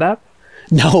stand-up?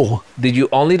 No. Did you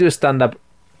only do stand-up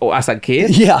as a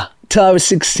kid? Yeah, till I was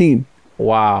 16.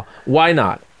 Wow. Why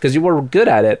not? Because you were good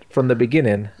at it from the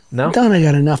beginning, no? Don't I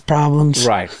got enough problems?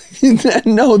 Right.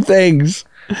 No thanks.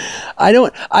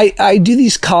 I do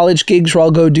these college gigs where I'll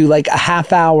go do like a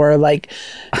half hour, like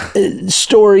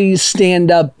stories,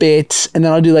 stand-up bits, and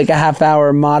then I'll do like a half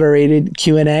hour moderated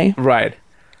Q&A. Right.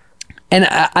 And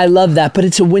I love that, but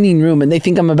it's a winning room, and they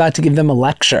think I'm about to give them a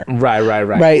lecture. Right.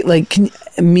 Right, like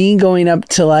me going up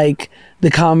to like the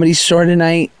Comedy Store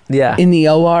tonight, in the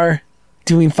OR,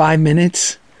 doing 5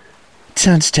 minutes, it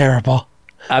sounds terrible.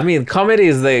 I mean, comedy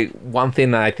is the one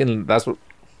thing I think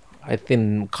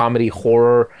comedy,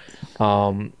 horror,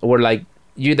 where like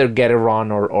you either get it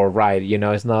wrong or right.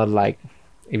 It's not like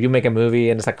if you make a movie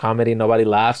and it's a comedy, nobody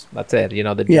laughs. That's it.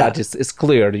 The judge is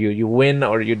clear. You win,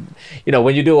 or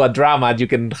when you do a drama, you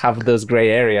can have those gray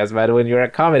areas. But when you're a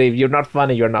comedy, if you're not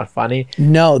funny, you're not funny.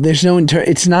 No, there's no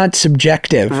it's not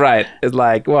subjective. Right. It's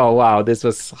like, well, wow, this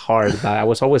was hard. I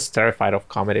was always terrified of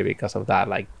comedy because of that,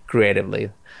 like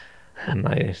creatively.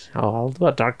 Nice. Oh, I'll do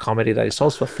a dark comedy that is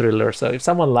also a thriller. So if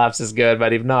someone laughs, it's good.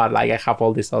 But if not, like I have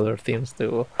all these other themes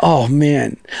too. Oh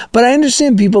man! But I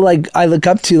understand people like I look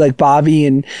up to, like Bobby,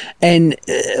 and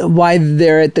why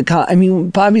they're at the. I mean,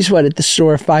 Bobby's what, at the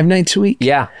store 5 nights a week.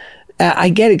 Yeah. I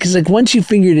get it, because like once you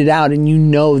figured it out and you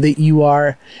know that you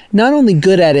are not only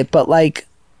good at it, but like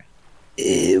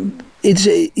it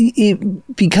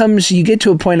becomes, you get to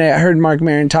a point, I heard Mark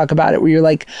Maron talk about it, where you're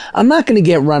like, I'm not going to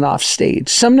get run off stage.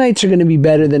 Some nights are going to be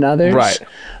better than others, right?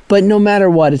 But no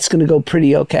matter what, it's going to go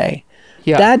pretty okay.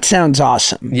 Yeah, that sounds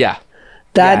awesome. Yeah.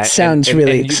 That sounds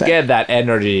really exciting. You get that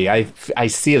energy. I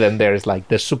see them there. It's like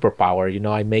the superpower. You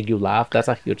know, I make you laugh. That's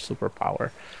a huge superpower.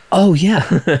 Oh yeah,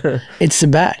 it's the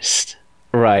best.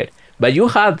 Right, but you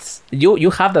have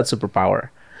that superpower,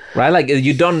 right? Like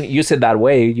you don't use it that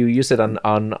way. You use it on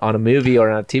a movie or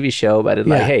on a TV show. But it's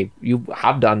like, hey, you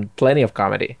have done plenty of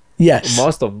comedy. Yes,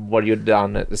 most of what you've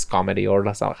done is comedy, or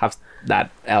have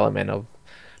that element of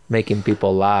making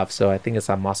people laugh. So I think it's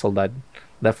a muscle that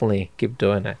definitely keep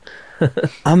doing it.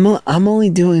 I'm only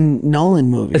doing Nolan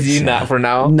movies. Is he not for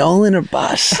now? Nolan or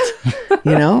bust.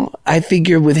 You know, I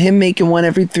figure with him making one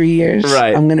every 3 years,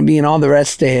 right, I'm gonna be in all the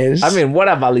rest of his. I mean, what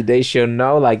a validation!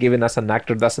 No, like even as an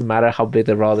actor, doesn't matter how big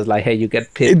the role is. Like, hey, you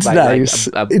get picked. It's by nice.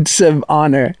 It's an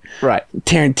honor. Right.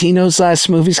 Tarantino's last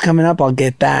movie's coming up. I'll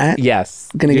get that.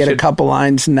 Yes. Gonna get a couple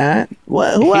lines in that.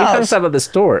 What? Who else? He comes out of the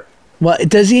store. What?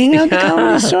 Does he hang out at the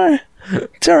comedy store?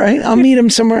 It's all right. I'll meet him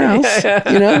somewhere else.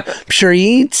 You know, I'm sure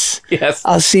he eats. Yes.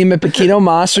 I'll see him at Paquito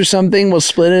Mas or something. We'll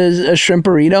split a shrimp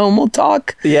burrito and we'll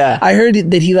talk. Yeah. I heard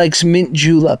that he likes mint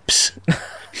juleps.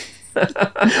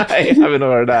 I haven't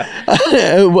heard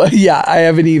that. Well, yeah, I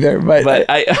haven't either. But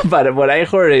what I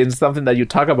heard is something that you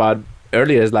talk about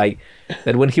earlier is like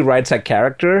that when he writes a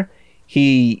character,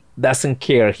 he doesn't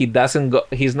care. He's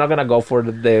not gonna go for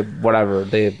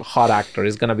the hot actor.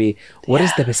 He's gonna be, what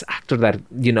is the best actor that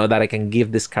that I can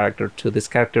give this character to? This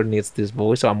character needs this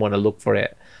voice, so I'm gonna look for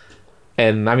it.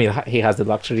 And I mean, he has the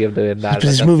luxury of doing that.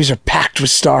 His movies are packed with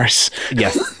stars.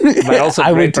 Yes, but also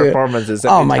great performances.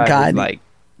 Oh my god! Like,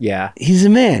 yeah, he's a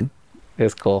man.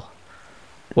 It's cool.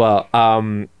 Well,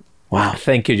 wow.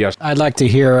 Thank you, Josh. I'd like to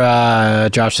hear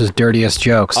Josh's dirtiest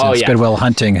jokes. Oh, Good Will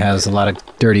Hunting has a lot of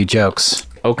dirty jokes.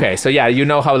 Okay, so yeah, you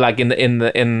know how like on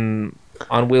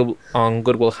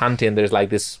Good Will Hunting, there's like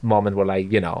this moment where like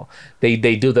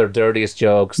they do their dirtiest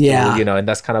jokes. Yeah. And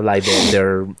that's kind of like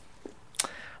their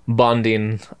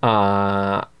bonding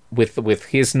with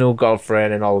his new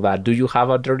girlfriend and all that. Do you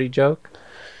have a dirty joke?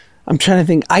 I'm trying to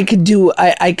think. I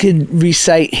could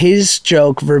recite his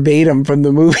joke verbatim from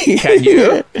the movie. Can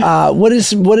you? What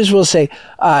does Will say?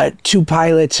 Two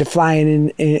pilots are flying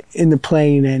in the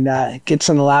plane and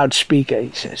gets on the loudspeaker.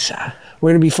 He says,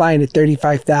 "We're going to be flying at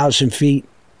 35,000 feet."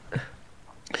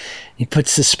 He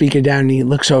puts the speaker down and he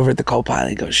looks over at the co-pilot.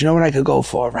 He goes, "You know what I could go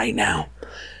for right now?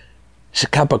 It's a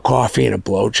cup of coffee and a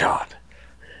blowjob."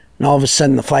 And all of a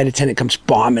sudden, the flight attendant comes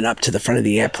bombing up to the front of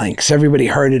the airplane because everybody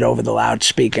heard it over the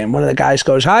loudspeaker. And one of the guys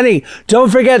goes, "Honey, don't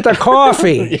forget the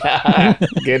coffee." Yeah,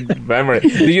 good memory.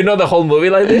 Do you know the whole movie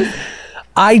like this?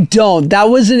 I don't. That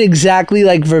wasn't exactly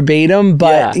like verbatim,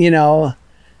 but how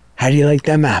do you like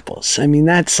them apples? I mean,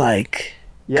 that's like,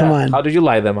 come on. How do you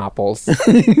like them apples?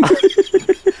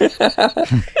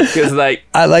 Because like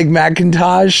I like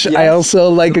Macintosh. Yes. I also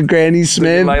like a Granny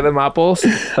Smith. Do you like them apples?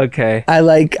 Okay.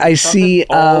 I see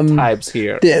all types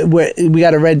here. We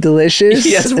got a Red Delicious.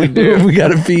 Yes, we do. We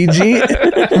got a Fiji.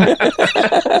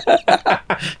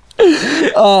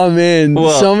 Oh man,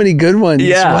 so many good ones.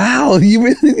 Yeah. Wow, you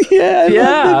really?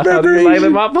 Yeah. How do you like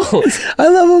them apples? I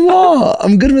love them all.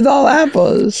 I'm good with all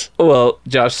apples. Well,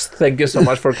 Josh, thank you so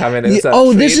much for coming.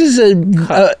 This is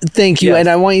thank you, yes. And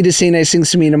I want you to say nice things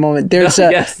to me in a moment. There's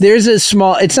a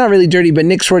small. It's not really dirty, but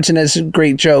Nick Swartzen has a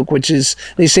great joke, which is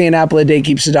they say an apple a day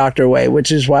keeps the doctor away,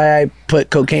 which is why I put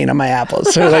cocaine on my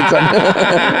apples. So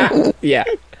yeah.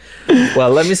 Well,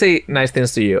 let me say nice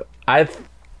things to you.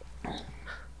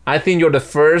 I think you're the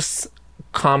first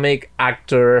comic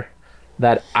actor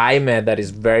that I met that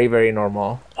is very, very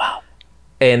normal. Wow.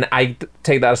 And I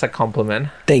take that as a compliment.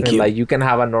 Thank you. Like you can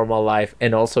have a normal life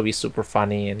and also be super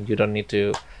funny, and you don't need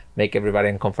to make everybody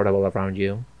uncomfortable around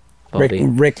you.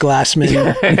 Rick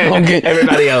Glassman.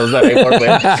 Everybody else that I work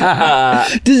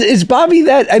with. Is Bobby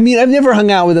that? I mean, I've never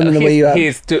hung out with him in the way you have.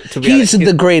 He's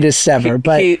the greatest ever.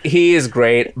 But he is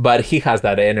great, but he has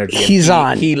that energy.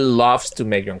 He loves to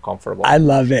make you uncomfortable. I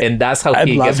love it. And that's how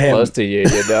he gets close to you,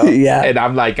 Yeah. And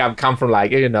I'm come from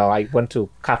I went to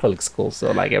Catholic school,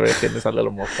 so like everything is a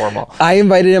little more formal. I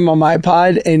invited him on my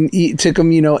pod and it took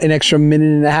him, an extra minute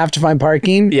and a half to find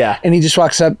parking. Yeah. And he just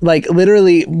walks up, like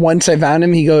literally once I found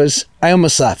him, he goes, "I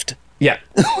almost left." Yeah.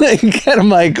 And I'm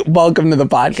like, welcome to the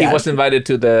podcast. He was invited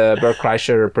to the Bert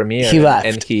Kreischer premiere. He left.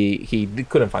 And he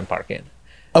couldn't find parking.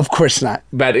 Of course not.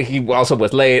 But he also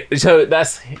was late. So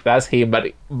that's him.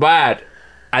 But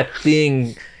I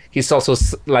think he's also,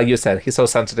 like you said, he's so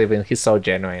sensitive and he's so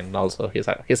genuine. Also,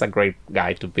 he's a great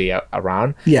guy to be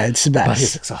around. Yeah, it's the best. But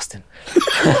he's exhausting.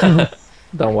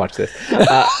 Don't watch this.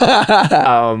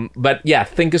 But yeah,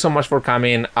 thank you so much for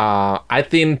coming. I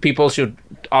think people should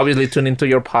obviously tune into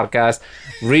your podcast,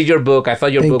 read your book. I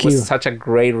thought your book was such a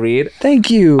great read. Thank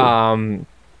you.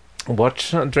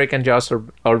 Watch Drake and Josh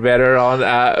or better on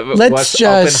Let's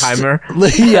just Oppenheimer.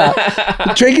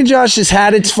 Yeah. Drake and Josh has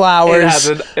had its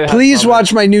flowers. Please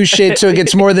watch my new shit so it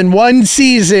gets more than one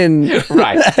season.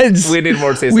 Right. We need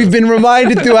more seasons. We've been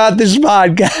reminded throughout this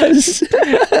podcast.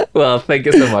 Well, thank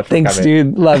you so much for coming. Thanks,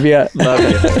 dude. Love you. Love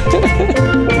you.